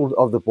hold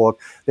of the book,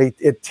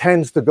 it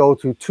tends to go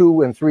to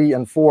 2 and 3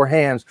 and 4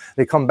 hands.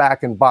 They come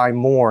back and buy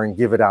more and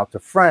give it out to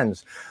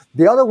friends.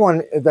 The other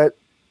one that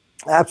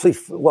actually,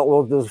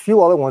 well, there's a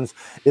few other ones,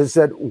 is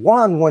that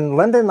one, when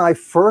Linda and I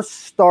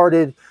first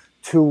started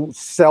to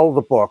sell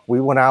the book, we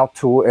went out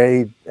to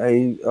a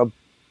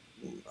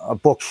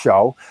book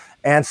show,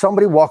 and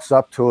somebody walks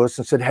up to us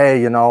and said,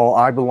 hey, you know,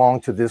 I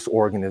belong to this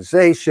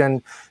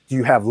organization. Do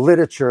you have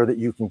literature that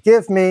you can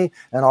give me?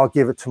 And I'll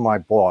give it to my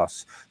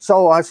boss.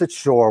 So I said,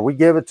 sure. We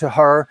gave it to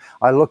her.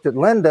 I looked at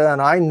Linda,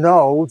 and I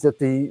know that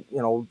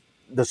the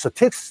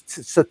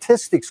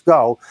statistics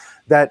go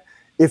that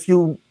if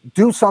you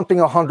do something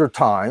 100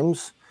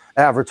 times,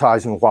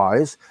 advertising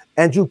wise,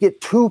 and you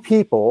get 2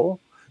 people,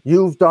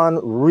 you've done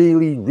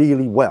really,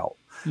 really well.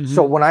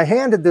 So when I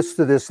handed this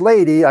to this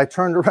lady, I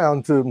turned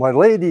around to my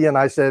lady and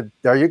I said,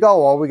 there you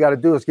go. All we got to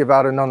do is give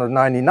out another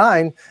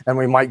 99 and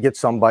we might get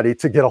somebody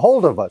to get a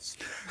hold of us.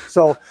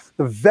 So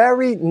the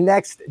very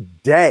next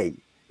day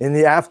in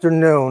the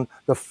afternoon,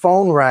 the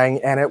phone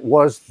rang and it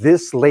was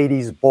this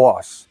lady's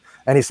boss.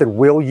 And he said,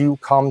 will you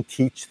come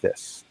teach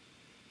this?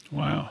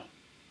 Wow.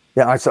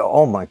 Yeah, I said,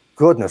 oh my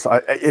goodness,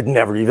 it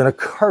never even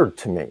occurred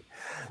to me.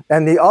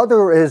 And the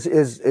other is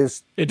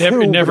it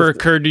never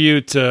occurred to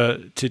you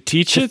to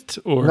teach it,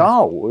 or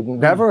no, it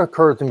never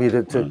occurred to me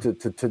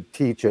to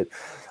teach it.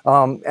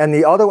 And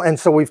the other, and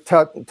so we've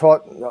taught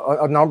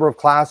a number of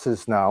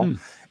classes now.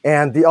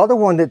 And the other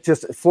one that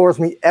just floors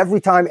me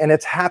every time, and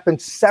it's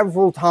happened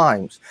several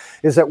times,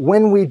 is that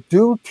when we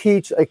do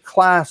teach a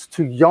class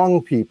to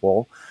young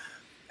people,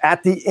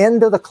 at the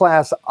end of the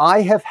class,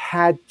 I have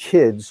had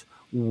kids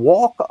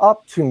walk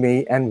up to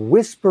me and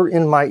whisper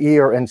in my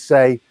ear and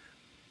say,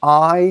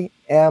 I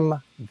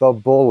am the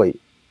bully.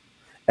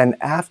 And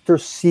after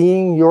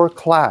seeing your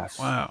class,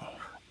 wow,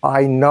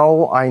 I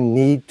know I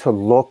need to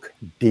look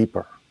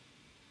deeper.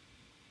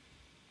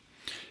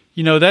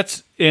 You know,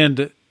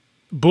 and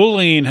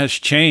bullying has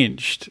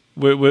changed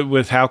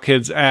with how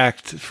kids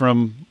act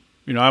from,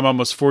 you know, I'm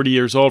almost 40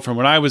 years old, from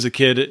when I was a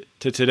kid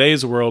to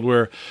today's world,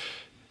 where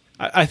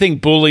I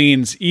think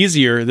bullying's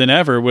easier than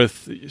ever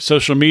with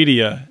social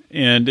media,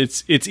 and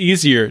it's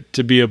easier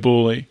to be a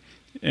bully.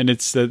 And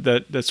it's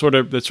that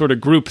sort of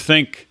group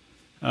think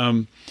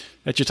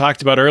that you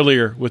talked about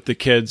earlier with the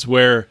kids,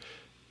 where,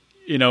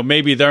 you know,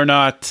 maybe they're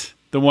not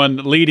the one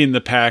leading the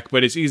pack,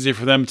 but it's easier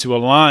for them to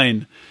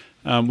align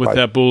with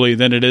that bully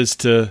than it is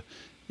to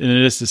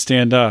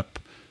stand up.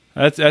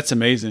 That's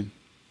amazing.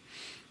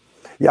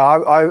 Yeah,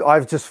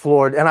 I've just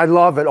floored, and I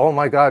love it. Oh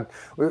my God,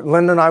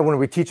 Linda and I, when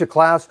we teach a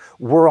class,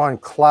 we're on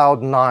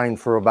cloud 9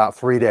 for about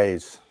 3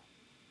 days.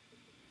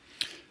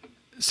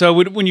 So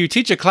when you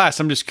teach a class,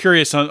 I'm just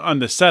curious on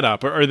the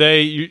setup. Are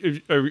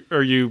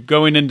you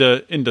going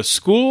into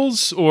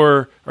schools,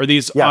 or are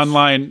these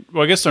online?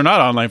 Well, I guess they're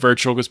not online,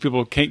 virtual, because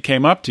people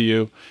came up to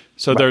you.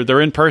 So they're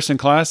in-person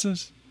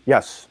classes?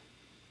 Yes.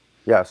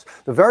 The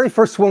very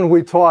first one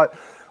we taught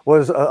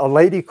was a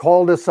lady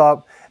called us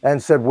up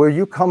and said, will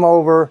you come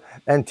over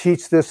and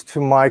teach this to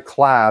my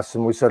class?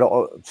 And we said,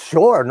 oh,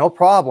 sure, no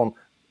problem.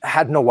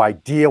 Had no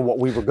idea what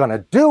we were going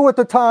to do at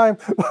the time,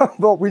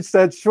 but we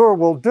said, sure,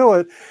 we'll do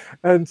it.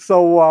 And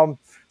so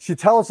she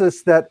tells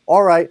us that,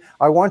 all right,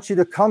 I want you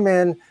to come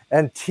in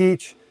and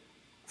teach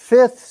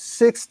 5th,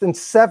 6th, and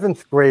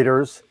 7th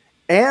graders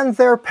and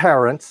their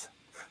parents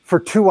for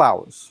 2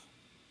 hours.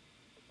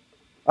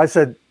 I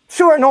said,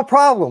 sure, no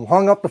problem.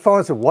 Hung up the phone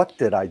and said, what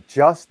did I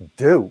just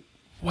do?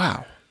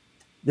 Wow.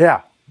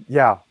 Yeah.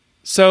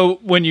 So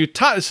when you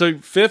taught,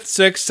 5th,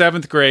 6th,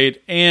 7th grade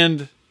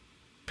and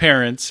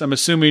parents, I'm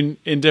assuming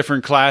in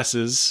different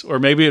classes, or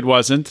maybe it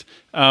wasn't.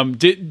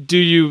 Do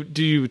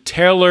you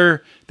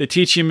tailor the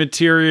teaching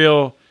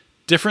material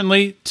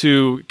differently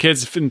to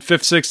kids in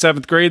 5th, 6th,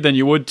 7th grade than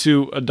you would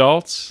to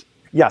adults?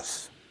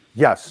 Yes.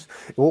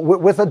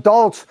 With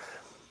adults,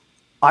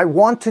 I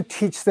want to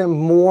teach them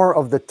more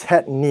of the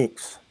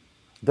techniques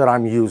that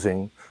I'm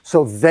using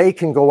so they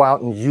can go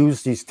out and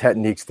use these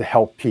techniques to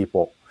help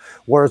people.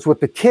 Whereas with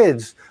the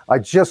kids, I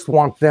just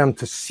want them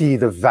to see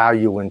the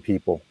value in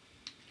people.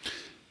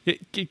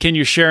 Can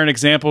you share an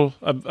example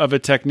of a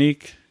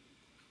technique?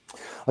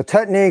 A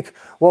technique,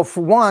 well,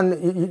 for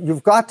one,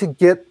 you've got to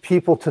get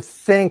people to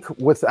think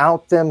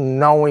without them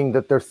knowing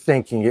that they're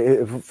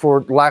thinking,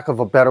 for lack of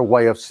a better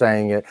way of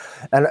saying it.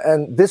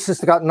 And this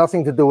has got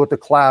nothing to do with the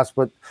class,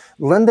 but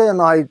Linda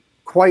and I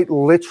quite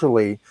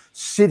literally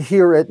sit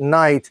here at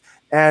night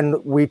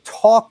and we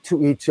talk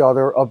to each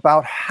other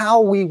about how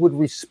we would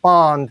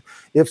respond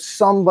if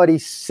somebody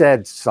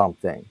said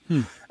something.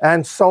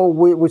 And so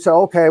we say,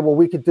 okay, well,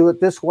 we could do it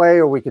this way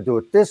or we could do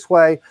it this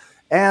way.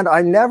 And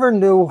I never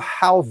knew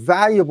how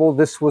valuable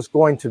this was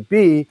going to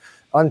be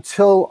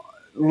until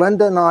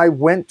Linda and I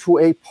went to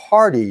a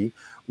party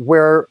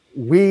where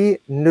we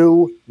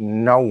knew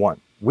no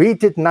one. We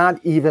did not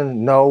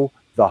even know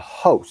the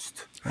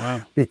host.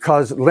 Wow.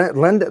 Because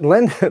Linda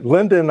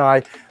and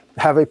I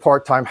have a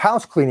part-time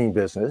house cleaning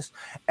business,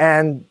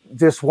 and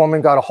this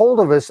woman got a hold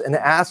of us and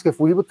asked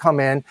if we would come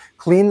in,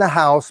 clean the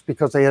house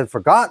because they had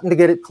forgotten to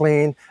get it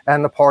clean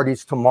and the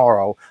party's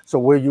tomorrow. So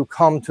will you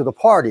come to the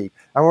party?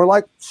 And we're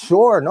like,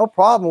 sure, no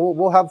problem.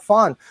 We'll have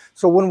fun.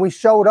 So when we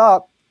showed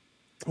up,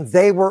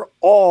 they were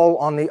all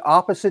on the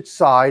opposite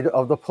side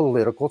of the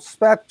political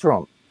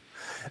spectrum.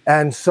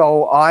 And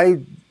so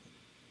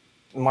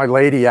my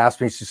lady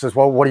asked me, she says,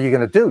 well, what are you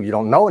going to do? You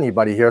don't know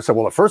anybody here. I said,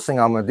 well, the first thing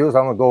I'm going to do is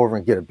I'm going to go over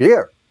and get a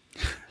beer.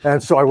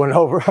 And so I went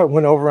over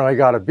and I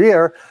got a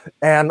beer,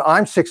 and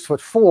I'm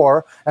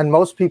 6'4", and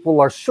most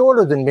people are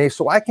shorter than me.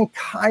 So I can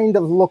kind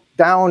of look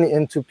down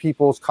into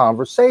people's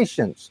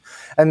conversations.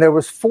 And there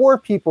was 4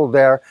 people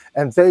there,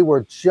 and they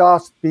were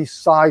just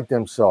beside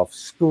themselves,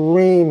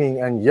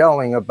 screaming and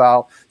yelling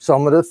about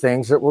some of the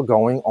things that were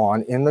going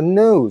on in the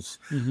news.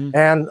 Mm-hmm.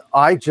 And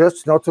I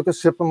just, took a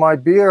sip of my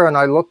beer, and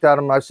I looked at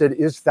them and I said,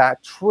 is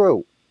that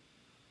true?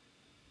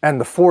 And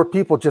the 4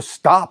 people just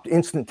stopped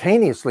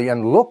instantaneously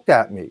and looked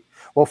at me.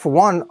 Well, for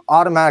one,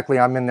 automatically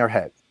I'm in their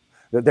head.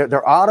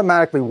 They're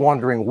automatically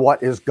wondering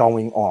what is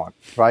going on,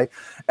 right?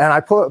 And I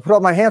put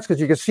up my hands because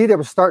you could see they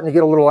were starting to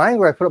get a little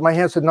angry. I put up my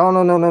hands and said,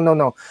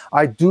 no.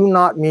 I do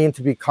not mean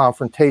to be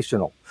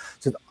confrontational. I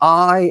said,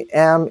 I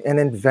am an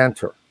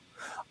inventor.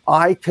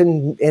 I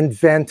can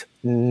invent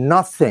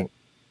nothing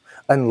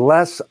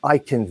unless I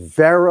can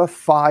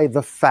verify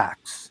the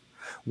facts.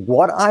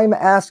 What I'm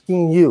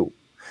asking you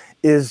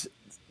is,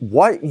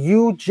 what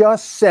you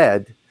just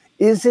said,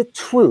 is it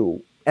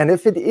true? And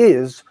if it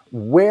is,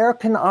 where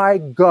can I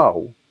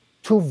go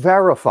to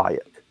verify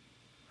it?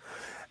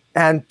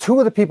 And 2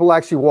 of the people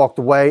actually walked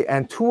away,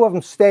 and 2 of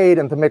them stayed.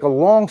 And to make a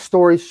long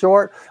story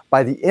short,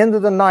 by the end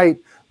of the night,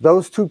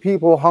 those 2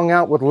 people hung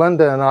out with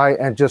Linda and I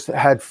and just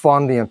had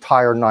fun the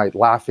entire night,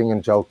 laughing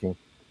and joking.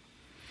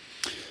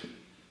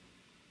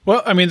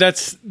 Well, I mean,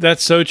 that's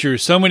so true.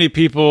 So many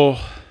people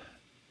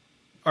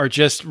are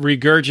just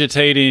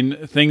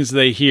regurgitating things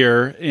they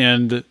hear,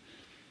 and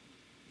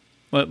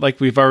like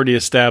we've already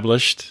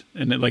established,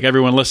 and like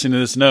everyone listening to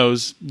this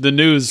knows, the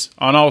news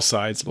on all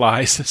sides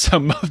lies. So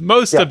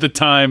most of the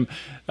time,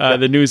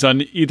 the news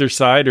on either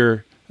side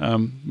or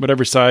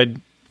whatever side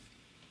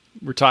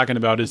we're talking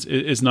about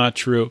is not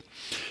true.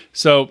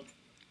 So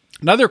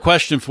another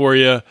question for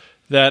you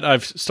that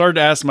I've started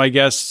to ask my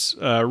guests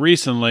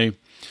recently: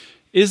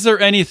 is there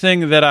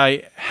anything that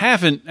I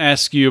haven't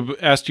asked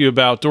you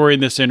about during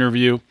this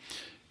interview,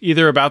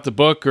 either about the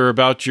book or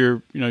about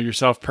your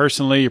yourself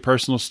personally, your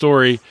personal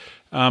story,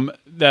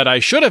 that I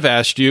should have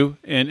asked you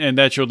and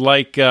that you'd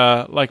like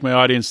my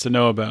audience to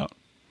know about?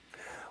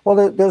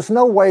 Well, there's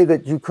no way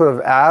that you could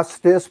have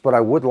asked this, but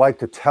I would like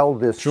to tell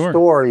this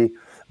story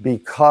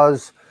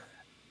because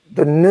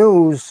the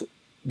news,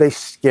 they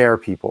scare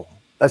people,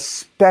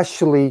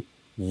 especially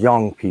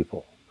young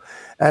people.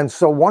 And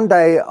so one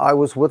day I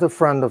was with a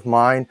friend of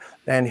mine,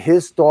 and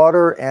his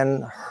daughter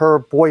and her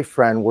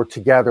boyfriend were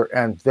together,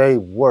 and they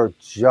were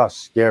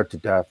just scared to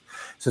death.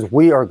 He says,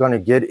 we are going to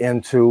get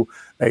into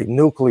a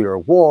nuclear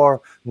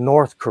war.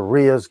 North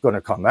Korea is going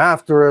to come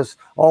after us.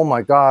 Oh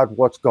my God,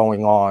 what's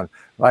going on?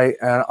 Right?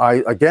 And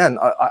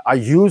I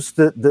used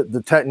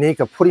the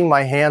technique of putting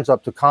my hands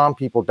up to calm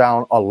people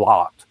down a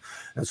lot.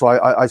 And so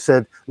I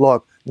said,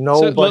 look,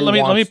 nobody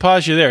let me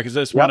pause you there, because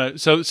I just want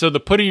to. So the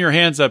putting your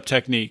hands up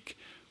technique.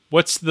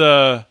 What's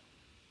the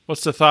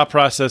thought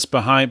process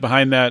behind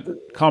that?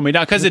 Calm me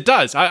down, because it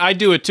does. I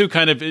do it too,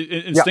 kind of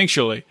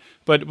instinctually.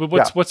 But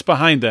what's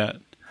behind that?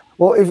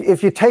 Well,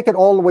 if you take it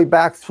all the way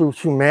back through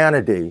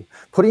humanity,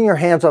 putting your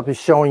hands up is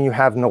showing you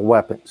have no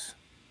weapons,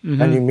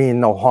 and you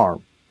mean no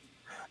harm.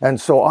 And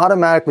so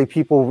automatically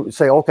people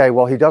say, okay,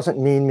 well, he doesn't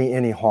mean me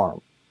any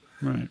harm.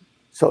 Right.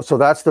 So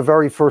that's the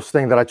very first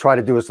thing that I try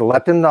to do, is to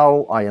let them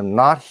know I am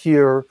not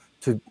here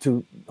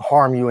to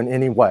harm you in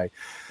any way.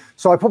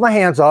 So I put my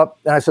hands up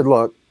and I said,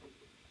 look,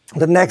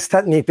 the next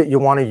technique that you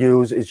want to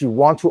use is you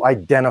want to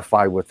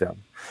identify with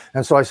them.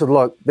 And so I said,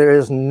 look, there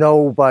is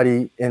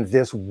nobody in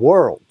this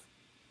world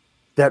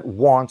that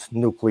wants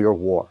nuclear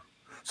war.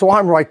 So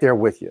I'm right there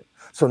with you.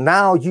 So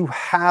now you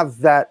have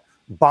that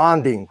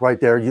bonding right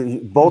there.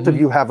 Both of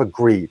you have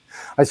agreed.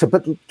 I said,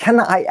 but can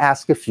I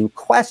ask a few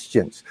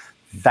questions?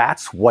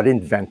 That's what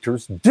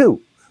inventors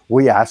do.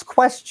 we ask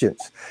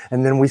questions,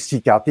 and then we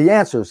seek out the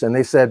answers. And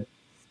they said,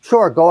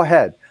 sure, go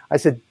ahead. I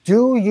said,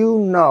 do you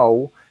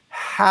know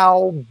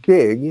how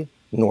big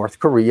North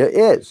Korea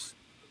is?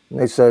 And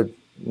they said,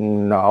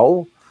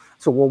 no.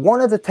 So, well, one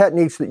of the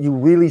techniques that you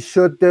really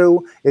should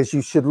do is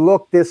you should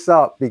look this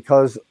up,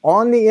 because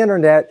on the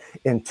internet,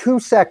 in 2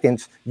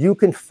 seconds, you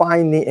can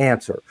find the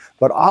answer.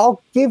 But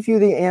I'll give you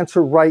the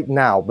answer right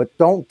now, but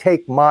don't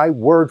take my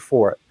word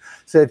for it.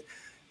 Said,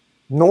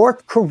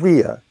 North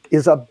Korea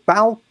is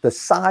about the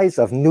size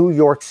of New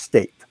York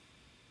State.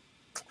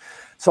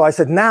 So I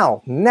said,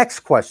 now,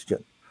 next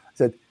question. I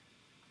said,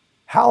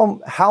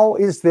 how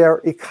is their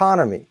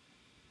economy?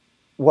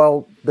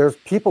 Well,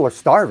 people are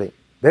starving.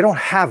 They don't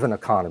have an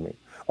economy.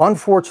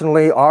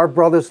 Unfortunately, our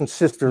brothers and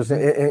sisters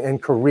in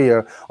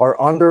Korea are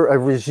under a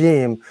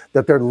regime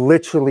that they're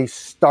literally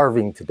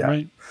starving to death.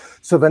 Right.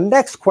 So the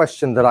next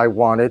question that I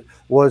wanted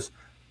was,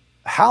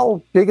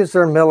 how big is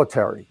their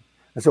military?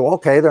 I said, well,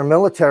 okay, their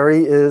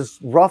military is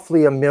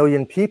roughly 1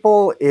 million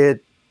people.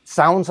 It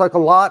sounds like a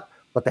lot,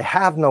 but they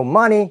have no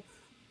money,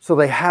 so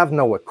they have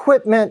no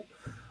equipment.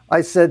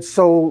 I said,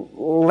 so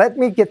let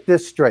me get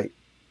this straight.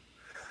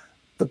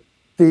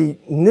 The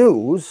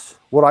news,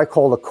 what I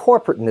call the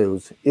corporate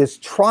news, is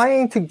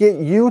trying to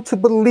get you to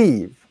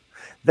believe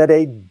that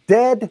a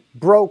dead,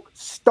 broke,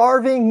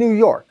 starving New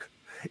York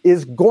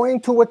is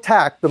going to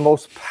attack the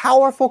most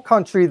powerful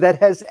country that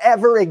has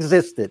ever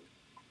existed.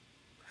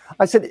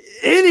 I said,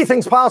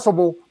 anything's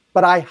possible,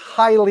 but I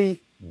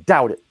highly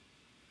doubt it.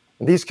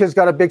 And these kids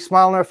got a big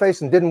smile on their face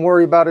and didn't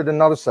worry about it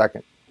another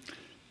second.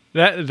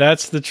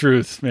 That's the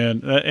truth,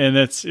 man. And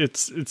it's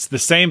the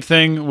same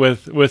thing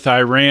with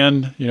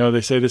Iran. You know,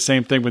 they say the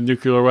same thing with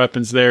nuclear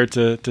weapons there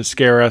to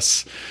scare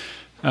us.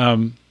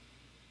 So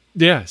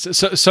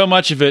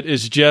much of it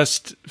is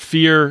just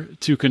fear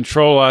to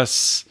control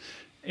us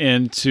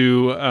and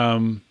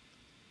to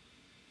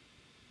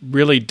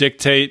really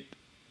divide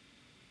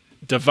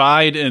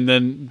and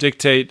then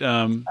dictate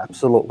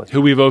absolutely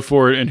who we vote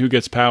for and who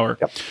gets power.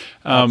 Yep.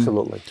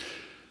 Absolutely.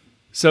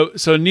 So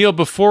Neal,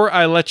 before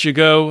I let you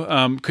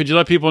go, could you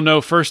let people know,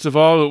 first of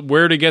all,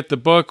 where to get the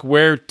book,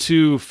 where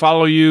to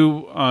follow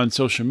you on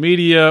social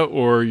media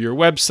or your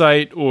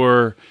website,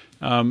 or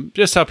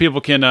just how people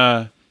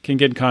can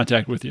get in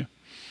contact with you?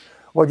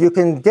 Well, you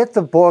can get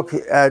the book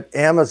at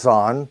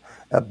Amazon,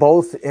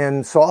 both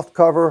in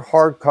softcover,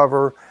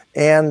 hardcover,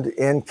 and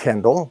in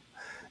Kindle.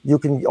 You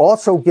can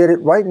also get it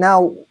right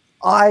now.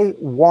 I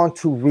want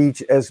to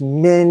reach as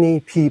many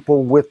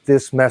people with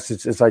this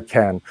message as I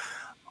can.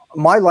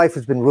 My life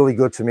has been really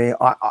good to me.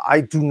 I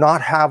do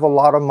not have a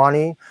lot of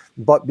money,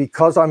 but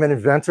because I'm an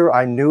inventor,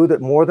 I knew that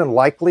more than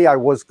likely I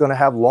was going to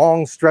have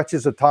long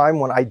stretches of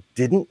time when I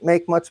didn't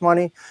make much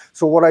money.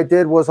 So what I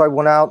did was I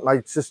went out and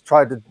I just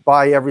tried to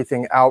buy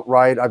everything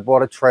outright. I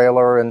bought a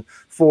trailer and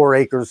 4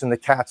 acres in the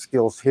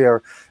Catskills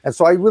here. And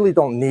so I really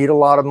don't need a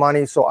lot of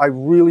money. So I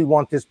really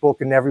want this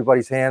book in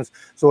everybody's hands.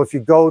 So if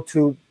you go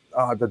to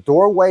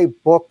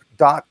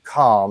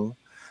thedoorwaybook.com,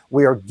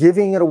 we are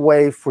giving it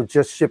away for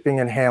just shipping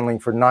and handling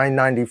for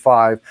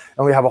 $9.95.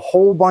 And we have a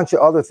whole bunch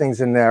of other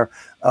things in there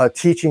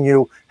teaching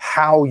you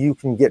how you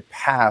can get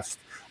past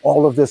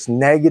all of this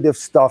negative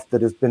stuff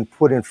that has been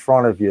put in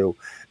front of you.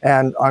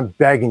 And I'm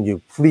begging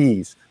you,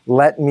 please,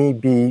 let me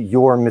be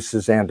your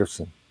Mrs.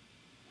 Anderson.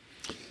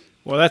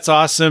 Well, that's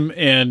awesome.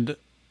 And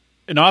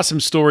an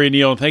awesome story,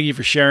 Neal. Thank you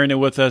for sharing it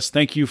with us.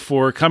 Thank you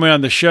for coming on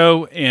the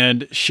show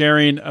and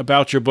sharing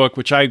about your book,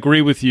 which I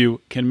agree with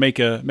you can make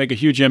a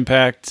huge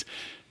impact.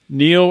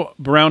 Neal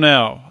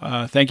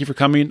Brownell, thank you for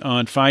coming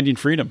on Finding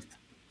Freedom.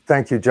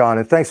 Thank you, John.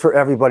 And thanks for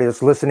everybody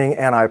that's listening.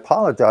 And I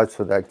apologize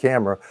for that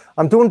camera.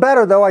 I'm doing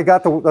better, though. I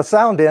got the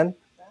sound in.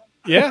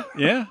 Yeah.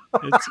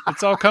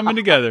 It's all coming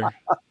together.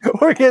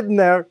 We're getting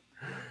there.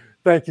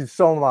 Thank you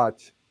so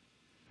much.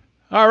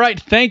 All right.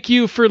 Thank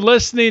you for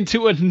listening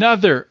to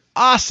another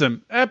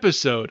awesome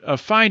episode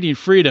of Finding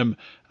Freedom.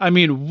 I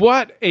mean,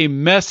 what a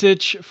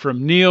message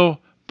from Neal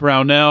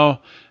Brownell.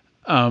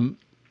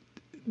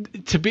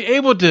 To be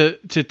able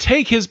to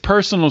take his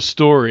personal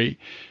story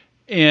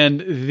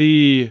and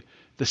the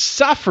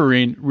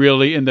suffering,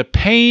 really, and the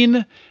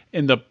pain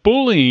and the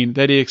bullying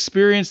that he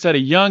experienced at a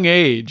young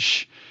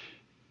age,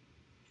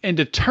 and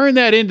to turn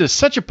that into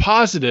such a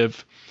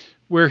positive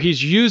where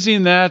he's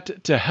using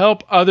that to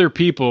help other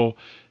people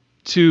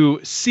to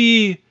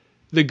see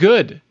the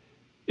good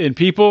in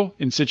people,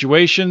 in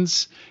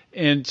situations,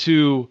 and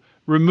to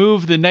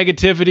remove the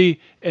negativity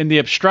and the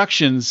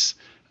obstructions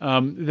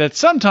that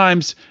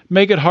sometimes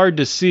make it hard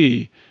to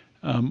see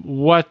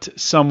what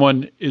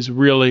someone is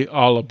really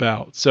all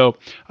about. So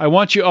I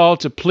want you all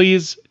to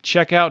please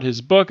check out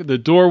his book, The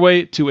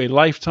Doorway to a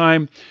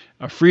Lifetime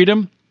of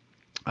Freedom.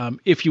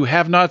 If you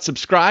have not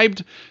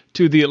subscribed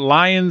to the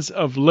Lions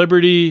of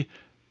Liberty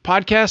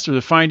podcast or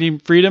the Finding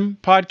Freedom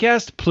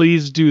podcast,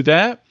 please do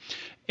that.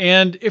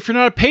 And if you're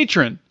not a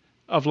patron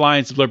of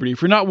Lions of Liberty,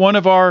 if you're not one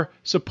of our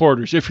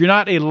supporters, if you're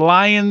not a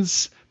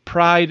Lions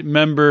Pride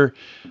member,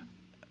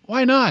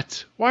 why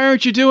not? Why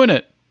aren't you doing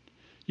it?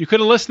 You could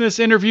have listened to this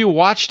interview,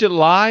 watched it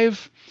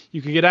live.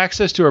 You can get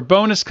access to our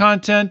bonus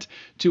content,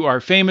 to our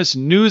famous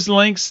news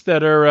links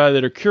that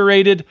are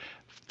curated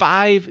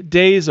 5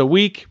 days a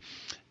week,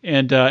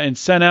 and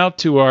sent out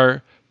to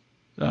our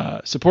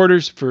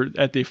supporters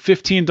at the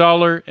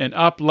 $15 and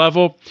up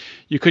level.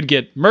 You could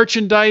get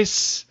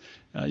merchandise.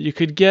 You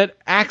could get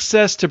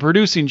access to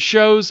producing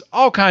shows,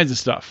 all kinds of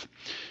stuff.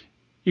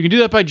 You can do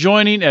that by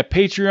joining at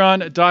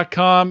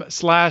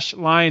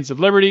patreon.com/Lions of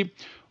Liberty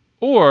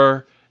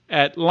or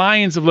at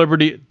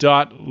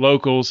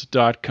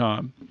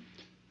lionsofliberty.locals.com.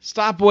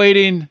 Stop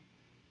waiting.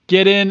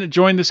 Get in,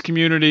 join this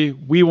community.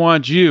 We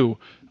want you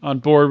on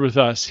board with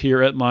us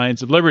here at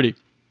Lions of Liberty.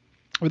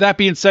 With that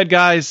being said,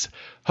 guys,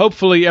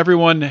 hopefully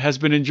everyone has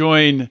been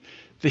enjoying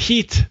the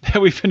heat that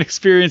we've been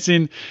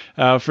experiencing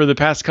for the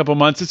past couple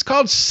months. It's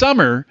called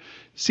summer.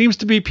 Seems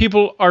to be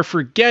people are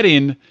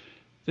forgetting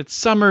that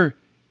summer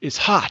is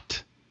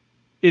hot.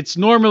 It's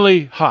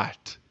normally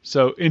hot.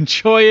 So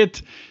enjoy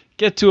it.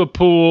 Get to a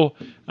pool.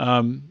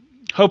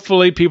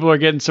 Hopefully people are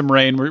getting some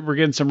rain. We're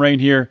getting some rain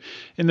here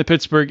in the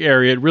Pittsburgh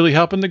area. Really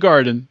helping the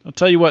garden. I'll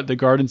tell you what, the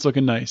garden's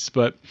looking nice.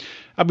 But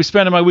I'll be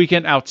spending my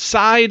weekend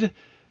outside.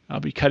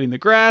 I'll be cutting the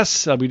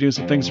grass. I'll be doing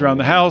some things around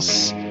the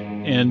house.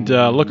 And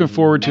looking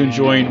forward to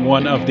enjoying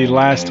one of the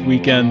last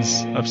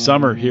weekends of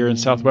summer here in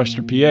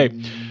southwestern PA.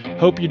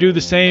 Hope you do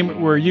the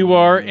same where you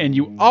are. And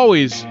you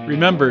always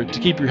remember to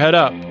keep your head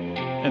up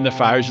and the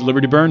fires of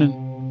liberty burning.